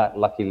some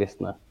lucky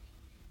listener.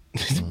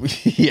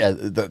 yeah,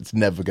 that's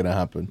never going to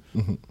happen.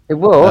 It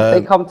will. If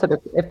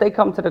they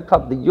come to the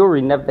club, the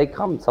Yuri never. They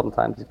come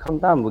sometimes. You come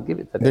down, we'll give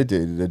it to them. They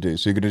do.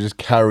 So you're going to just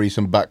carry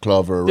some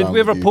baklava around. Did we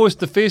ever with you. post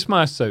the face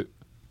masks out?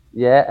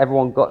 Yeah,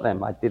 everyone got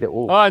them. I did it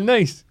all. Ah,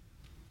 nice.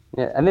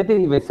 Yeah, and they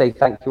didn't even say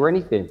thank you or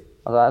anything.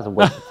 I was like, that's a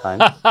waste of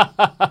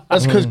time.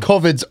 That's because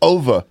COVID's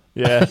over.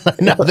 Yeah.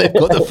 Now they've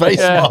got the face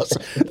Yeah.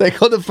 mask. They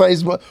got the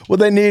face mask. What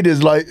they need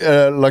is like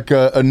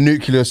a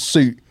nuclear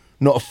suit,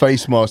 not a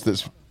face mask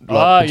that's.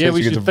 Like, Yeah,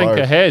 we protecting should against a think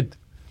virus. ahead.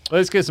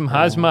 Let's get some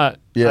hazmat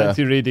Yeah.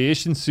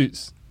 anti-radiation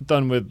suits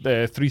done with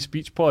Free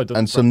Speech Pod.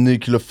 And some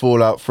nuclear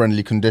fallout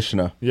friendly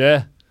conditioner,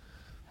 Yeah.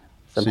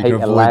 Some so you hate can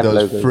and avoid live those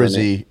logos on it.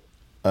 frizzy.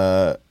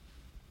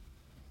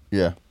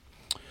 Yeah.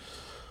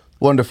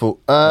 Wonderful.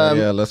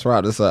 Yeah, let's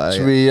wrap this up.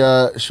 Should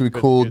we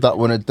call that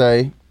one a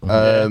day?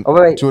 Oh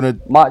wait, do you wanna-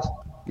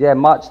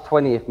 March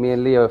 20th. Me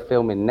and Leo are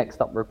filming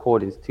Next Up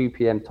Recordings, 2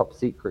 p.m. Top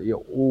Secret. You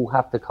all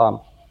have to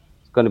come.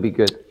 It's going to be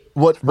good.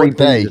 What Free what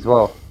day? booze as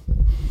well?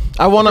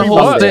 I want to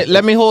host booze. it.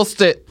 Let me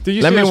host it. Did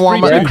you Let say me it's warm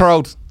free up the booze?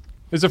 crowd.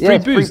 Is it Yeah, free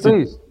it's free booze?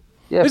 booze.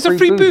 Yeah, Is it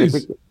free booze.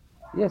 booze?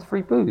 Yeah, it's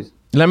free booze.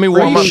 Let me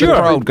warm you up sure?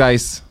 the crowd,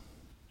 guys.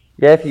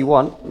 Yeah, if you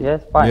want. Yeah,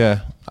 it's fine. Yeah,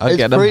 I'll It's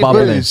get them free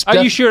bubbling. booze. Are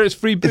you sure it's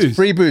free booze? It's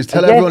free booze.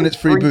 Tell Yes, everyone it's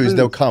it's free free booze. booze.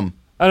 They'll come.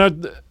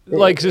 And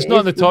like, it's not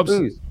on the It's free top.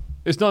 booze.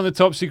 It's not on the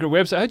top secret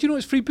website. How do you know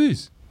it's free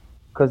booze?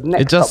 Because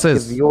next just up,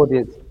 says- give the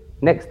audience.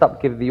 Next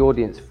up, give the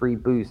audience free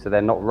booze, so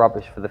they're not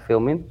rubbish for the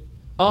filming.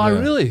 Oh,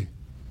 really?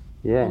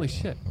 Yeah. Holy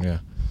shit! Yeah.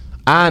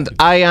 And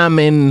I am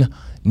in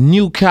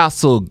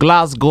Newcastle,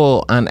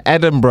 Glasgow, and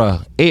Edinburgh,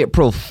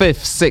 April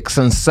 5th, 6th,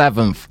 and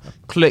 7th.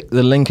 Click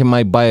the link in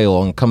my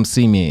bio and come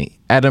see me.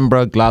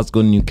 Edinburgh,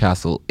 Glasgow,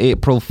 Newcastle,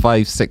 April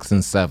 5th, 6th,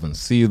 and 7th.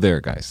 See you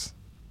there, guys.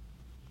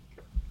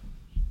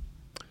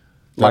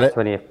 Got March it?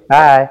 20th.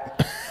 Bye.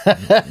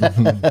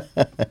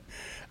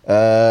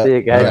 See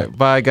you guys. All right,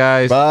 bye,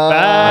 guys.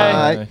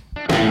 Bye.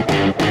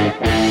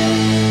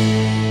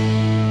 Bye.